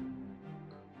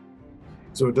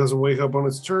 So it doesn't wake up on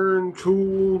its turn.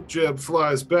 Cool. Jeb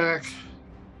flies back.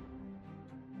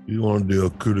 You want to do a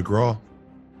coup de grace?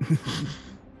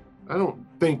 I don't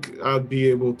think I'd be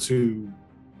able to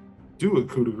do a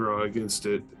coup de grace against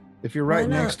it. If you're right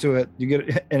Why not? next to it, you get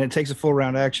it, and it takes a full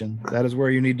round action. That is where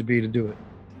you need to be to do it.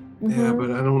 Yeah, Mhm.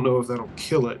 but I don't know if that'll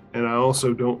kill it, and I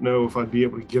also don't know if I'd be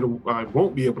able to get. I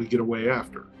won't be able to get away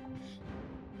after.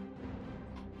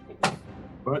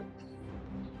 But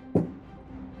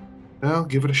I'll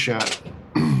give it a shot.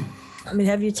 I mean,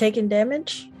 have you taken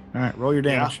damage? All right, roll your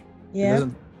damage. It Yeah.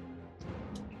 doesn't-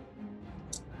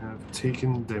 Have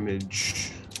taken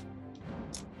damage.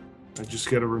 I just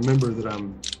got to remember that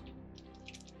I'm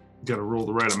got to roll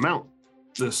the right amount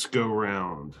this go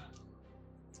round.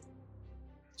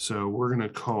 So we're gonna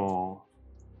call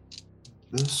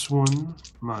this one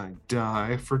my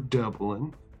die for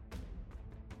doubling.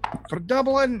 For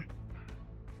doubling.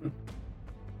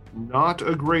 Not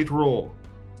a great roll.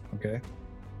 Okay.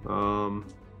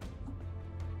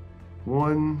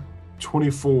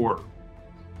 124.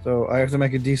 So I have to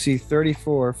make a DC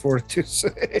 34 fortitude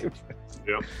save.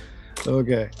 Yep.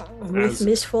 Okay. With As-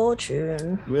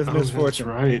 misfortune. With Oh, misfortune.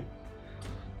 That's right.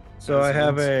 So I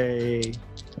have That's-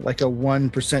 a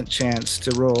 1% chance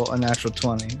to roll a natural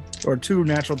 20 or 2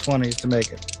 natural 20s to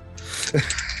make it.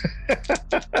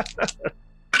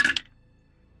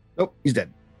 Oh, he's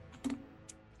dead.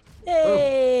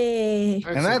 Yay! And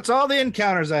Excellent. that's all the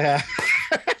encounters I have.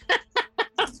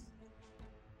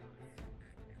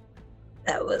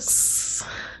 That was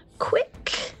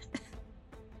quick.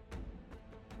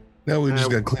 Now we just Uh,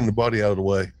 got to clean the body out of the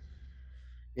way.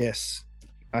 Yes.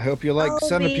 I hope you like I'll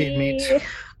centipede meat. be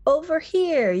over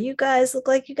here. You guys look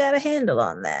like you got a handle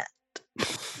on that.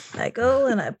 I go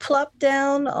and I plop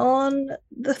down on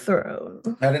the throne.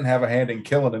 I didn't have a hand in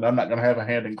killing it. I'm not going to have a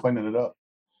hand in cleaning it up.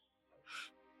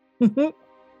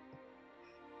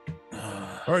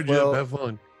 All right, Well- Jeff, have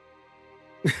fun.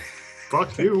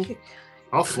 Fuck you.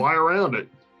 I'll fly around it.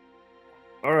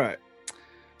 All right.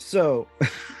 So,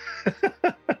 if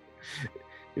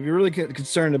you're really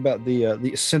concerned about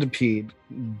the centipede,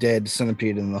 dead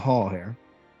centipede in the hall here,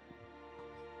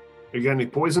 You got any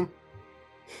poison?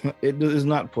 it is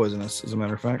not poisonous, as a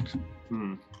matter of fact.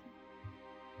 Hmm.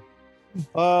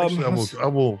 Actually, I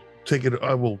will take it.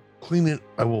 I will clean it.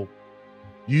 I will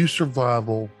use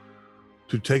survival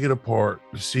to take it apart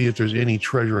to see if there's any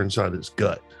treasure inside its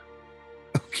gut.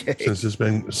 Okay. Since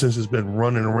it's been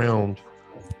running around,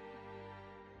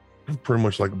 pretty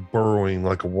much like burrowing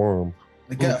like a worm.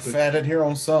 They got fatted here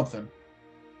on something.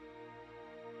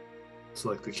 It's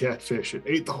like the catfish. It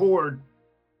ate the horde.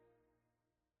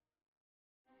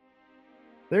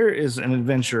 There is an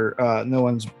adventure no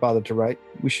one's bothered to write.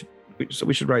 We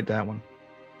should write that one.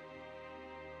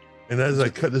 And as I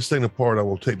cut this thing apart, I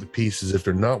will take the pieces if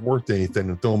they're not worth anything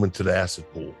and throw them into the acid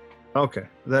pool. Okay.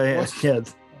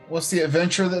 What's- What's the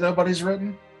adventure that nobody's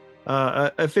written?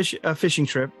 A fishing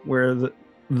trip where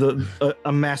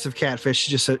a massive catfish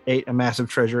just ate a massive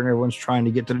treasure and everyone's trying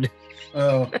to get to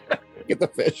Oh, get the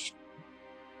fish.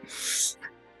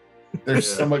 there's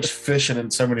Yeah. so much fishing in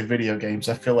so many video games.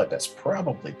 I feel like that's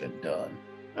probably been done.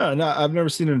 Oh no, I've never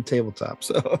seen it in tabletop.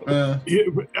 So Yeah,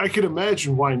 but I can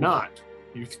imagine why not.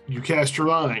 You cast your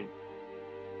line.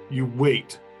 You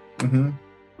wait. Mm-hmm.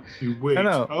 You wait. I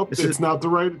know. Oh, This it's is- not the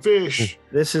right fish.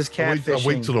 this is I catfishing.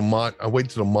 wait till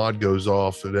the mod goes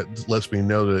off, so that lets me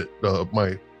know that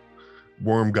my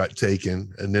worm got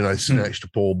taken, and then I snatch the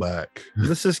pole back.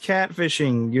 This is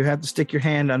catfishing. You have to stick your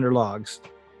hand under logs.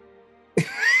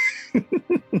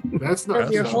 That's not.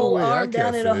 Put your the whole way I arm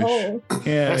down in a catfish. hole.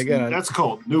 Yeah, That's, I got it. that's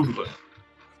called noodling.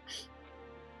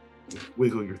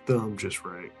 Wiggle your thumb just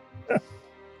right.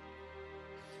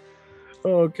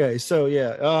 Okay, so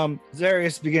yeah,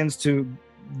 Zarius begins to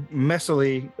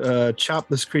messily chop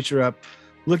this creature up,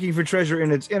 looking for treasure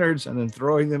in its innards, and then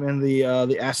throwing them in the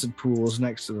acid pools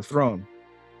next to the throne.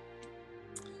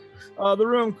 The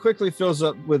room quickly fills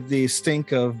up with the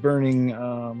stink of burning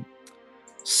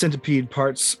centipede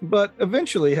parts, but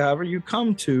eventually, however, you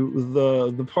come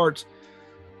to the part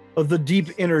of the deep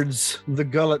innards, the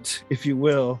gullet, if you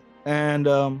will, and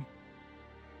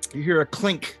you hear a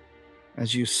clink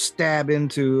as you stab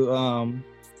into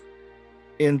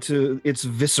its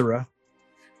viscera.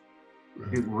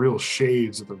 Getting real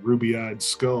shades of the ruby-eyed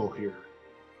skull here.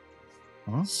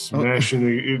 Huh?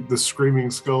 Smashing the screaming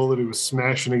skull that he was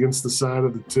smashing against the side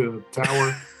of the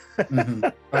tower. Mm-hmm.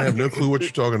 I have no clue what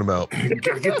you're talking about.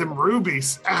 Gotta get them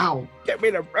rubies. Ow. Get me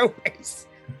the rubies.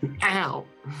 Ow.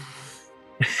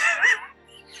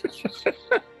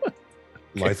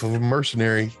 Life of a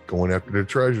mercenary going after their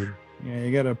treasure. Yeah,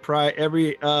 you gotta pry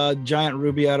every giant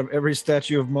ruby out of every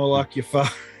statue of Moloch you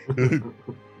find.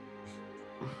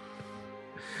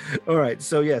 All right,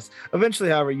 so yes, eventually,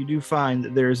 however, you do find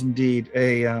that there is indeed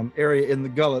a area in the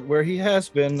gullet where he has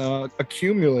been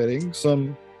accumulating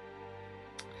some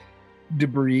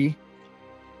debris.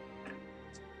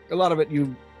 A lot of it,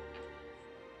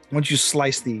 once you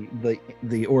slice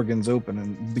the organs open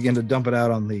and begin to dump it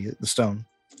out on the stone.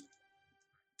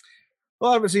 A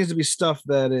lot of it seems to be stuff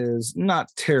that is not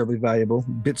terribly valuable.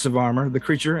 Bits of armor. The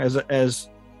creature, as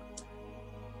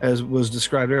was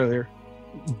described earlier,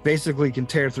 basically can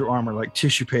tear through armor like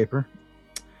tissue paper.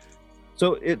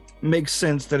 So it makes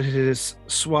sense that it has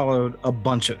swallowed a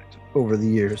bunch of it over the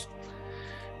years.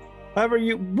 However,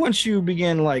 once you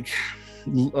begin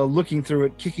looking through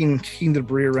it, kicking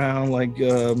debris around,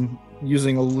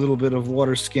 using a little bit of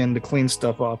water skin to clean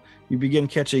stuff off, you begin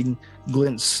catching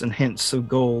glints and hints of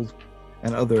gold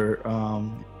and other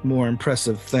more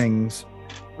impressive things.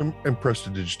 And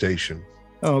prestidigitation.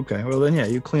 Oh, okay. Well, then, yeah,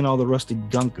 you clean all the rusty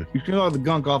gunk. You clean all the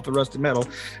gunk off the rusty metal,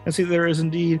 and see there is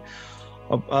indeed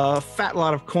a fat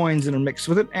lot of coins intermixed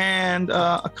with it, and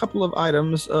a couple of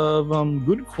items of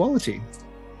good quality.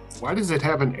 Why does it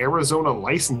have an Arizona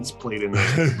license plate in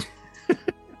there?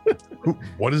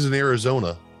 What is in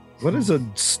Arizona? What is a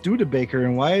Studebaker,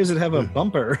 and why does it have a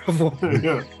bumper?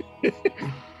 Yeah.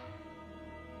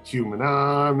 Human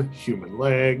arm, human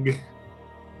leg.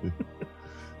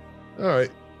 All right.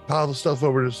 Pile the stuff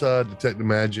over to the side, detect the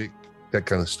magic, that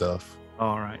kind of stuff.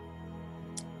 All right.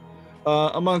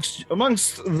 Amongst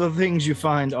the things you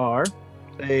find are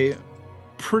a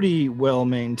pretty well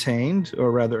maintained,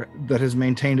 or rather, that has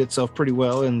maintained itself pretty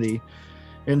well in the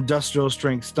industrial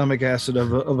strength stomach acid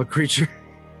of a creature.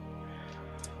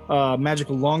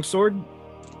 Magical longsword.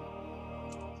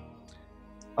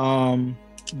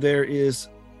 There is.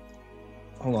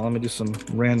 Hold on, let me do some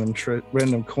random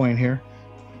coin here.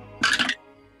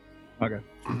 Okay.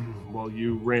 While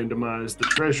you randomize the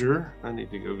treasure, I need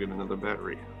to go get another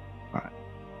battery. All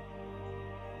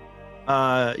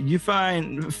right. You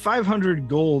find 500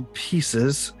 gold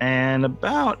pieces and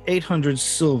about 800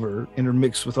 silver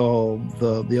intermixed with all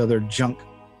the other junk.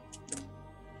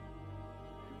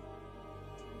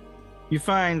 You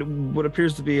find what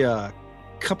appears to be a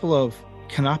couple of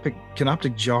canoptic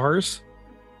jars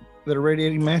that are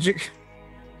radiating magic.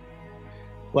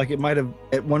 Like it might have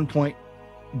at one point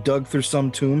dug through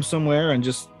some tomb somewhere and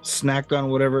just snacked on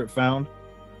whatever it found.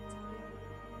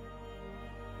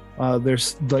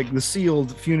 There's like the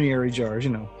sealed funerary jars,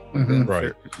 Mhm.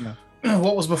 Right.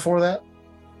 What was before that?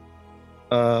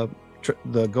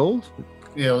 The gold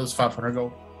Yeah, it was 500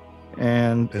 gold.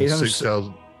 and And 800,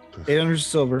 6,000. 800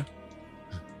 silver,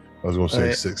 I was going to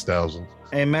say 6,000.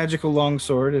 a magical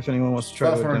longsword if anyone wants to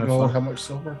try to 500 gold. identify. How much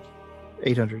silver?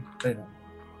 800.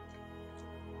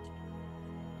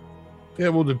 Yeah,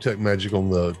 we'll detect magic on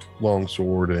the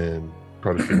longsword and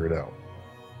try to figure it out.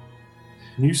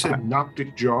 And you said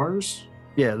Noctic jars?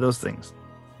 Yeah, those things.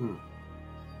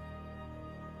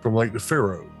 From like the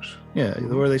pharaohs. Yeah,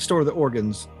 where they store the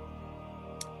organs.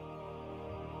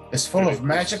 It's full of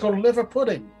magical liver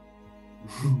pudding.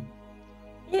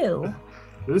 Ew.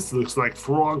 This looks like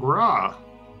foie gras.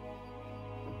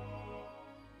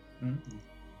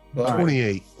 But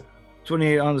 28.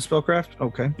 28 on the spellcraft?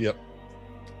 Okay. Yep.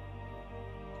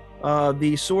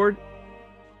 The sword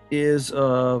is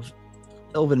of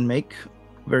elven make,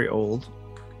 very old.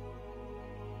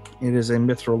 It is a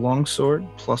mithril longsword,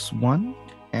 +1,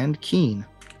 and keen.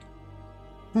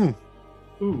 Ooh.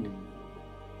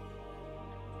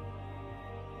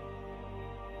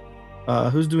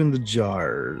 Who's doing the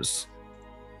jars?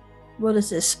 What is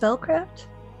this, spellcraft?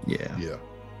 Yeah. Yeah.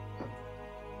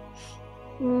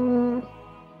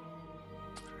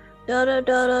 Da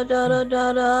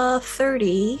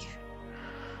 30.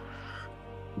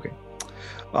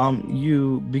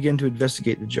 You begin to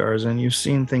investigate the jars, and you've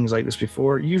seen things like this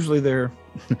before. Usually they're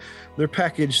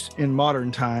packaged in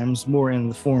modern times more in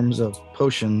the forms of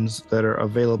potions that are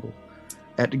available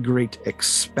at great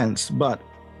expense, but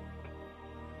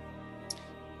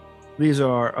these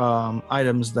are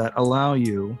items that allow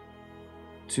you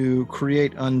to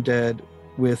create undead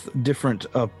with different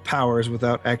powers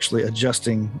without actually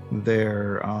adjusting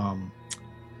their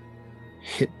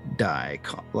hit die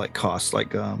costs.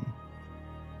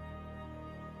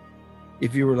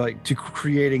 If you were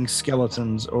creating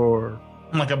skeletons or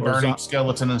like a or burning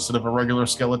skeleton instead of a regular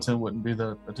skeleton wouldn't be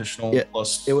the additional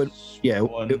plus. it would. Yeah,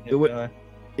 one it hit would. die.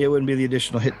 It wouldn't be the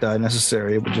additional hit die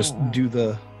necessary. It would just do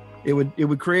the. It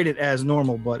would create it as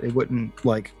normal, but it wouldn't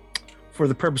for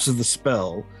the purpose of the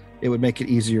spell. It would make it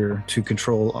easier to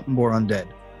control more undead.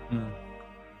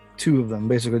 2 of them.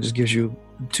 Basically, just gives you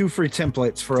 2 free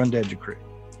templates for Undead Decree.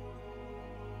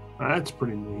 That's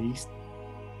pretty nice.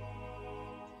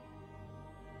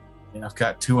 And I've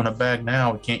got 2 in a bag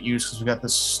now. We can't use because we got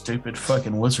this stupid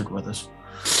fucking wizard with us.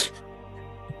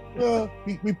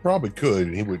 We probably could,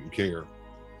 and he wouldn't care.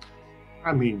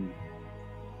 I mean,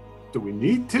 do we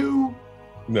need to?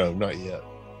 No, not yet.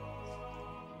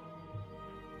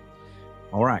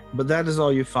 All right, but that is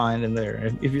all you find in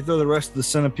there. If you throw the rest of the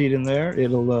centipede in there,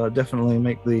 it'll definitely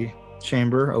make the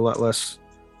chamber a lot less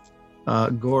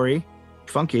gory,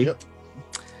 funky. Yep.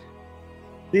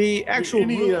 The actual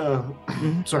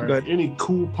sorry, any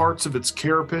cool parts of its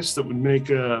carapace that would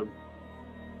make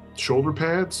shoulder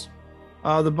pads?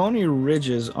 The bony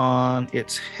ridges on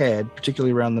its head,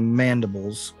 particularly around the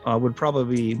mandibles, would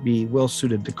probably be well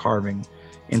suited to carving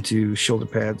into shoulder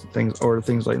pads and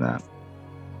things like that.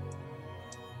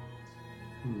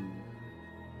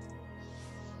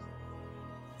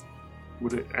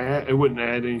 Would it add? It wouldn't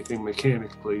add anything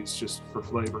mechanically. It's just for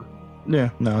flavor. Yeah,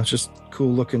 no, it's just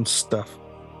cool looking stuff.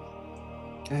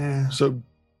 So,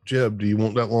 Jeb, do you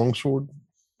want that longsword?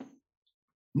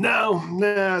 No,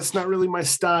 it's not really my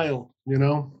style. You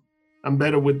know, I'm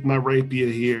better with my rapier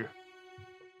here.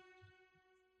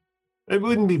 It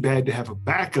wouldn't be bad to have a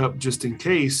backup just in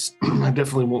case. I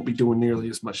definitely won't be doing nearly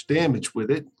as much damage with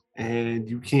it. And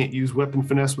you can't use weapon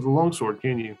finesse with a longsword,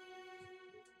 can you?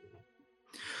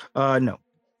 No.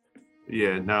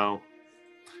 Yeah, no.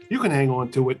 You can hang on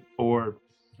to it or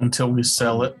Until we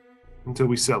sell it. until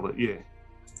we sell it, yeah.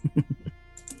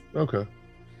 Okay.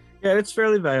 Yeah, it's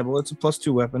fairly valuable. It's a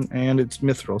 +2 weapon, and it's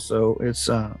mithril, so it's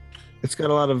got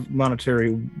a lot of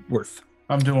monetary worth.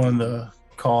 I'm doing the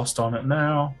cost on it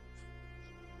now.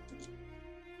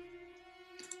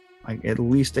 Like at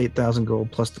least 8,000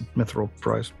 gold plus the mithril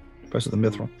price of the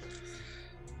mithril.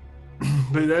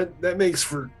 But that makes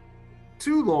for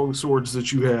 2 long swords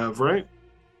that you have, right?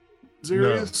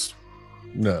 Xerius?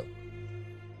 No.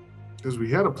 Because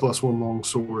we had a +1 long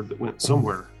sword that went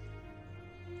somewhere.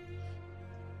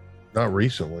 Not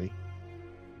recently.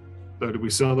 So did we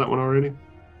sell that one already?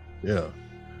 Yeah.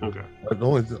 Okay.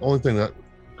 The only thing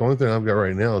I've got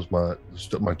right now is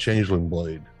my changeling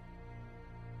blade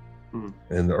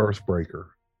and the Earthbreaker.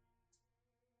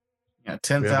 Yeah,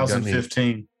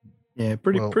 10,015. Yeah,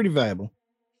 pretty valuable.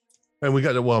 And we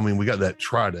got that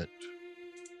trident.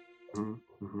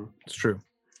 Mm-hmm. It's true.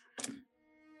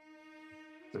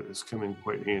 That is coming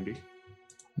quite handy.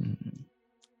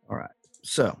 All right.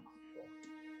 So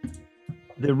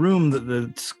the room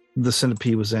that the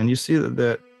centipede was in, you see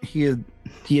that he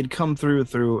had come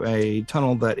through a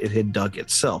tunnel that it had dug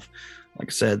itself. Like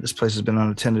I said, this place has been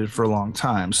unattended for a long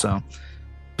time, so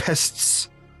pests,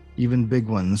 even big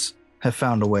ones, have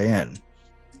found a way in.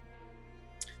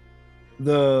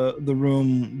 The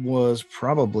room was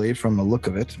probably, from the look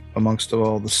of it, amongst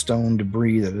all the stone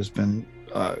debris that has been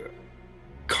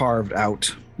carved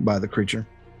out by the creature,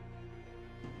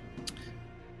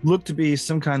 looked to be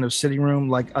some kind of sitting room,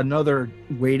 like another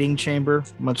waiting chamber,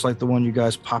 much like the one you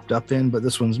guys popped up in, but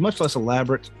this one's much less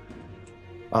elaborate.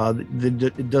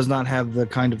 It does not have the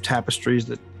kind of tapestries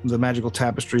that the magical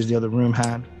tapestries the other room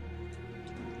had.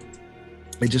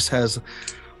 It just has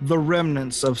the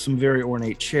remnants of some very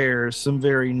ornate chairs, some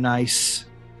very nice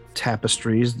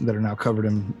tapestries that are now covered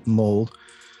in mold,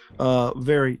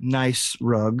 very nice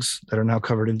rugs that are now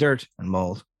covered in dirt and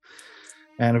mold,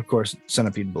 and of course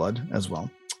centipede blood as well.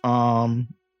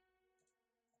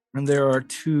 And there are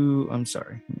 2, I'm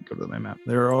sorry, let me go to my map.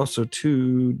 There are also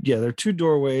 2, there are 2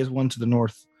 doorways, one to the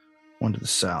north, one to the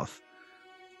south.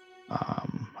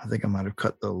 I think I might have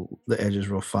cut the edges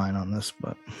real fine on this,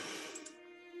 but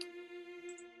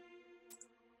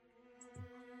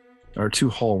there are 2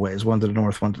 hallways, one to the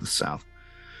north, one to the south.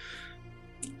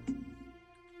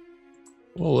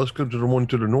 Well, let's go to the one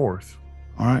to the north.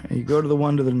 All right, you go to the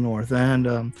one to the north,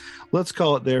 and let's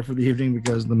call it there for the evening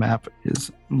because the map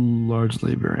is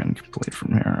largely very incomplete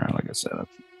from here. Like I said,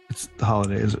 it's the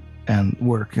holidays and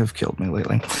work have killed me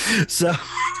lately. So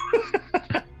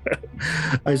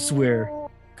I swear.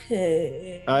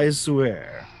 Okay. I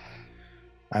swear.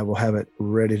 I will have it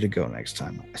ready to go next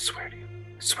time. I swear to you.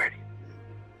 I swear to you.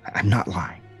 I'm not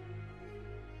lying.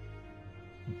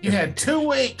 You had 2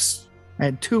 weeks. I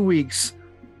had 2 weeks.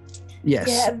 Yes.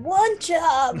 You had 1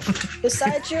 job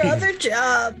besides your other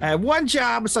job. I have 1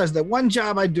 job besides that 1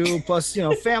 job I do, plus,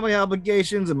 family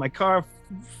obligations and my car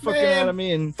fucking out of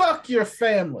me. And fuck your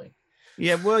family.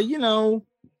 yeah, well, I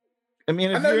mean,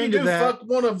 if I know you're you into do that. fuck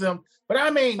one of them, but I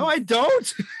mean, No, I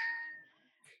don't.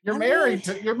 you're married.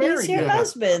 You're married. He's your to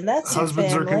husband. That's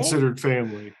Husbands your are family. considered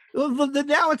family. Well,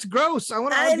 now it's gross. I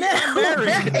want I to get know.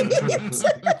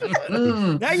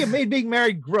 married. Now you made being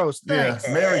married gross. Yeah, Thanks.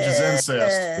 marriage is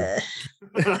incest.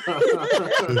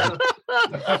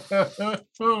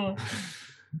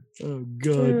 Oh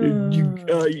God!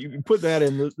 You put that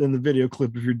in the video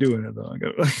clip if you're doing it though.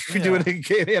 If you're doing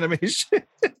a animation.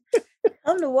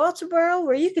 Come to Walterboro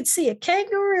where you could see a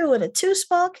kangaroo in a too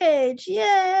small cage.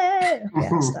 Yeah.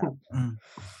 Stop.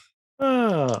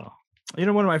 Oh, one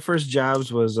of my first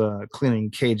jobs was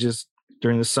cleaning cages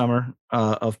during the summer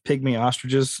of pygmy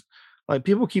ostriches. Like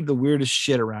people keep the weirdest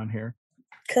shit around here.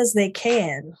 Because they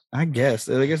can. I guess.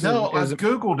 No, I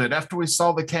Googled it after we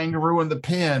saw the kangaroo in the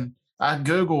pen. I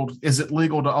Googled, is it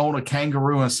legal to own a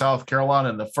kangaroo in South Carolina?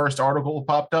 And the first article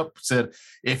popped up said,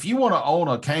 if you want to own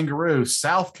a kangaroo,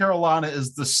 South Carolina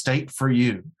is the state for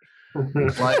you.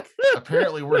 Like,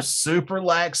 apparently we're super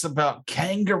lax about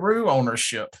kangaroo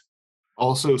ownership.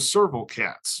 Also, serval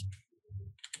cats.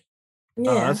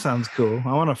 Yeah. Oh, that sounds cool.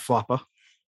 I want a flopper.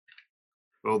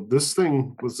 Well, this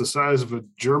thing was the size of a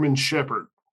German Shepherd.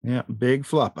 Yeah, big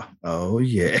flopper. Oh,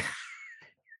 yeah.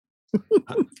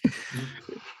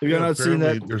 Have you not seen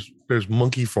that? There's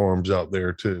monkey farms out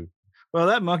there too. Well,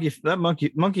 that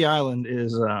Monkey Island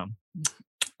is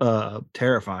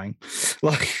terrifying.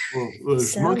 Like,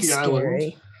 there's Monkey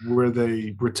Island where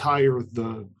they retire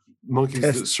the monkeys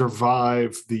that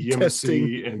survive the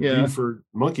Yemassee and Beaufort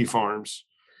monkey farms.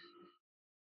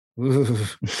 What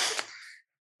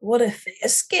if they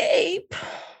escape?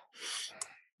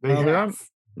 They have.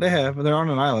 They're on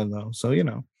an island though, so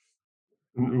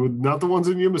Not the ones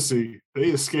in Yemassee. They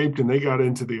escaped and they got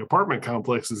into the apartment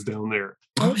complexes down there.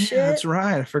 Oh shit! That's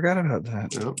right. I forgot about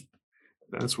that. Yep.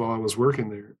 That's while I was working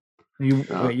there.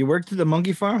 You worked at the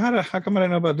monkey farm? How come I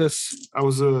didn't know about this? I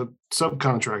was a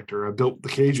subcontractor. I built the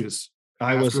cages.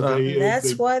 That's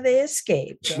why they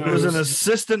escaped. It was an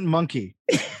assistant monkey.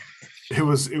 It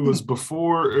was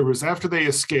before. It was after they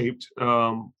escaped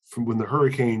from when the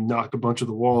hurricane knocked a bunch of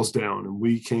the walls down, and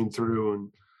we came through.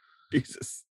 And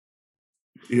Jesus.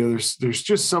 There's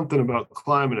just something about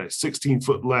climbing a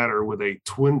 16-foot ladder with a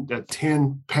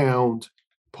 10-pound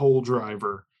pole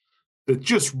driver that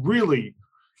just really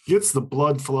gets the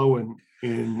blood flowing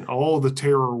in all the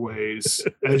terror ways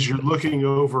as you're looking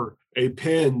over a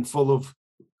pen full of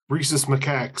rhesus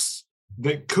macaques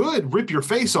that could rip your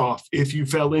face off if you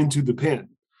fell into the pen.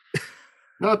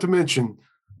 Not to mention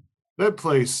that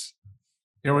place.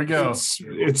 Here we go.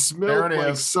 It smelled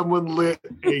like someone lit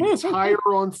a tire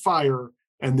on fire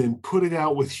and then put it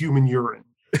out with human urine.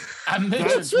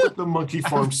 That's what the monkey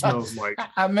farm smells like.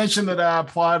 I mentioned that I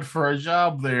applied for a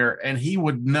job there, and he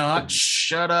would not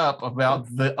shut up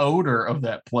about the odor of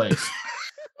that place.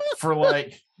 For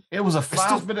it was a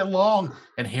 5-minute long,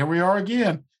 and here we are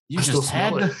again. You just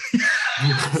had to.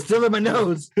 Still in my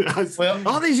nose. Well,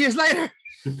 all these years later.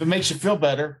 It makes you feel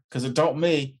better because it don't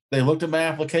me. They looked at my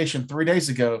application 3 days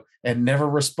ago and never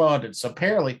responded. So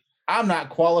apparently, I'm not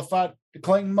qualified to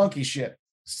clean monkey shit.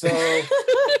 So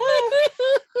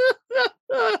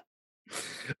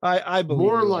I believe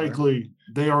more likely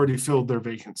they already filled their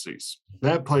vacancies.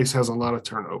 That place has a lot of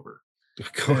turnover.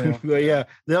 Yeah,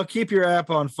 they'll keep your app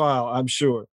on file, I'm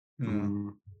sure.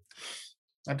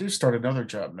 I do start another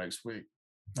job next week.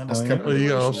 Well,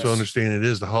 you also understand it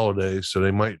is the holidays, so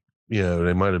they might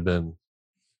have been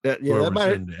that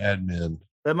might in the admin.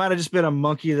 That might have just been a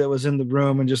monkey that was in the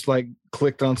room and just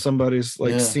clicked on somebody's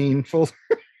scene folder.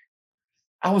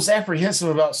 I was apprehensive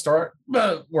about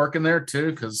working there too,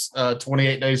 because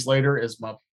 28 Days Later is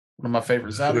one of my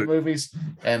favorite zombie movies,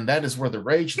 and that is where the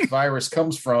rage virus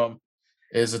comes from.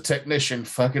 Is a technician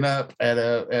fucking up at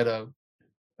a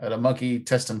monkey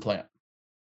testing plant,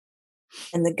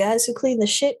 and the guys who clean the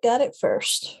shit got it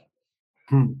first.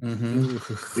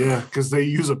 Yeah, because they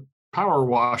use a power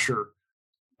washer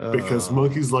because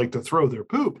monkeys like to throw their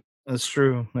poop. That's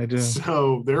true. I do.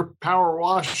 So they're power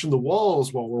washing the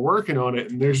walls while we're working on it,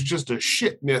 and there's just a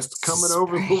shit mist coming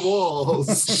over the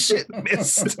walls. Shit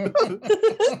mist.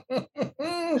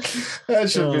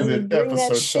 That should be the bring episode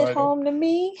that shit title. home to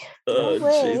me.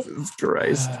 Jesus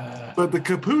Christ! But the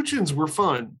capuchins were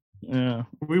fun. Yeah,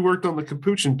 we worked on the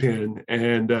capuchin pen,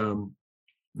 and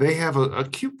they have a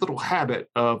cute little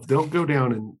habit of they'll go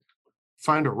down and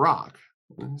find a rock.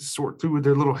 Sort through with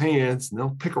their little hands, and they'll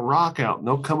pick a rock out, and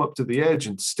they'll come up to the edge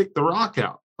and stick the rock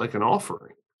out like an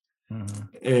offering.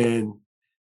 And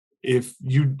if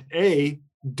you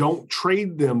don't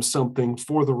trade them something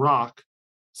for the rock,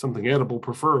 something edible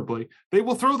preferably, they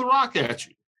will throw the rock at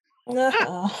you.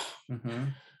 All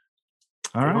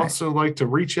I also like to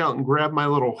reach out and grab my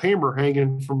little hammer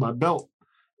hanging from my belt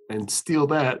and steal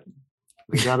that.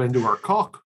 We got into our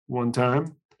caulk one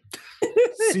time.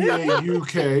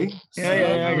 C-A-U-K.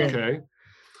 Yeah.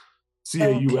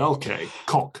 C-A-U-L-K.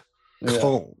 Cock.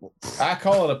 Yeah. I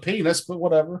call it a penis, but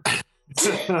whatever.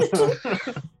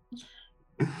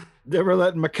 Never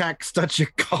let macaques touch your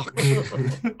cock.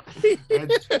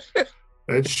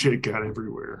 That shit got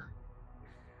everywhere.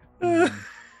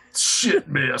 Shit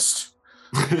missed.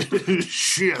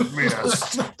 Shit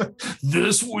missed.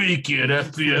 This weekend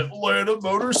at the Atlanta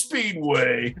Motor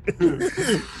Speedway,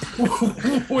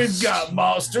 we've got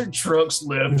monster trucks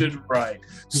left and right,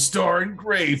 starring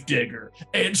Gravedigger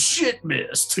and Shit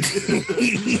Mist.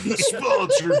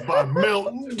 Sponsored by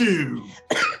Mountain Dew.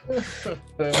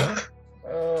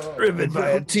 Driven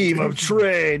by a team of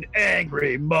trained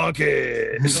angry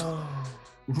monkeys.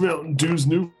 Mountain Dew's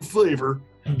new flavor.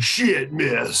 Shit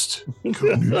mist.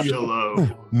 Yellow.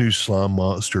 New slime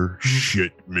monster.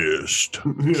 Shit mist.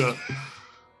 Yeah.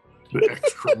 The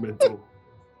excremental.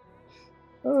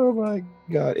 Oh my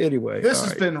God. Anyway. This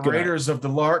has been Raiders of the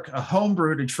Lark, a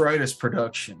homebrew detritus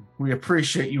production. We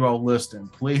appreciate you all listening.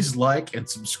 Please like and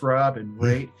subscribe and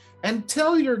rate and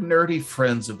tell your nerdy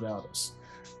friends about us.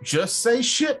 Just say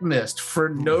shit mist for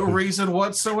no reason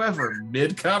whatsoever,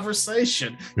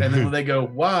 mid-conversation. And then when they go,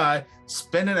 why?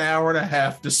 Spend an hour and a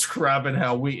half describing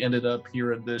how we ended up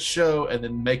here in this show and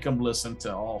then make them listen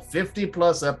to all 50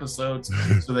 plus episodes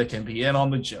so they can be in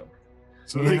on the joke.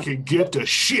 So they can get to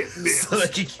shit mist. So they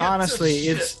can get Honestly,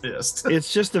 to it's shit mist.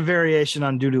 it's just a variation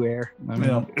on doo-doo air. I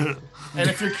mean, And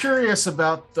if you're curious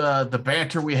about the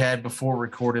banter we had before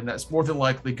recording, that's more than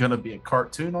likely going to be a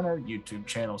cartoon on our YouTube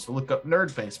channel. So look up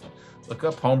Nerd Basement, look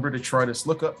up Homebrew Detritus,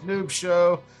 look up Noob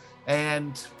Show,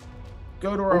 and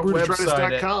go to our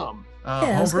website at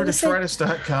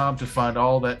homebrewdetritus.com to find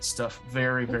all that stuff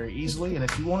very, very easily. And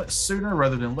if you want it sooner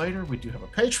rather than later, we do have a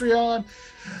Patreon.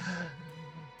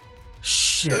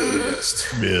 Shit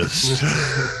missed.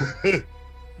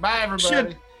 Bye,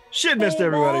 everybody. shit mist,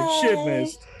 everybody. Shit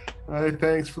mist. All right,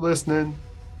 thanks for listening.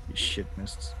 Shit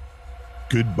mists.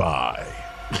 Goodbye.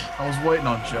 I was waiting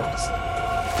on Joe to say.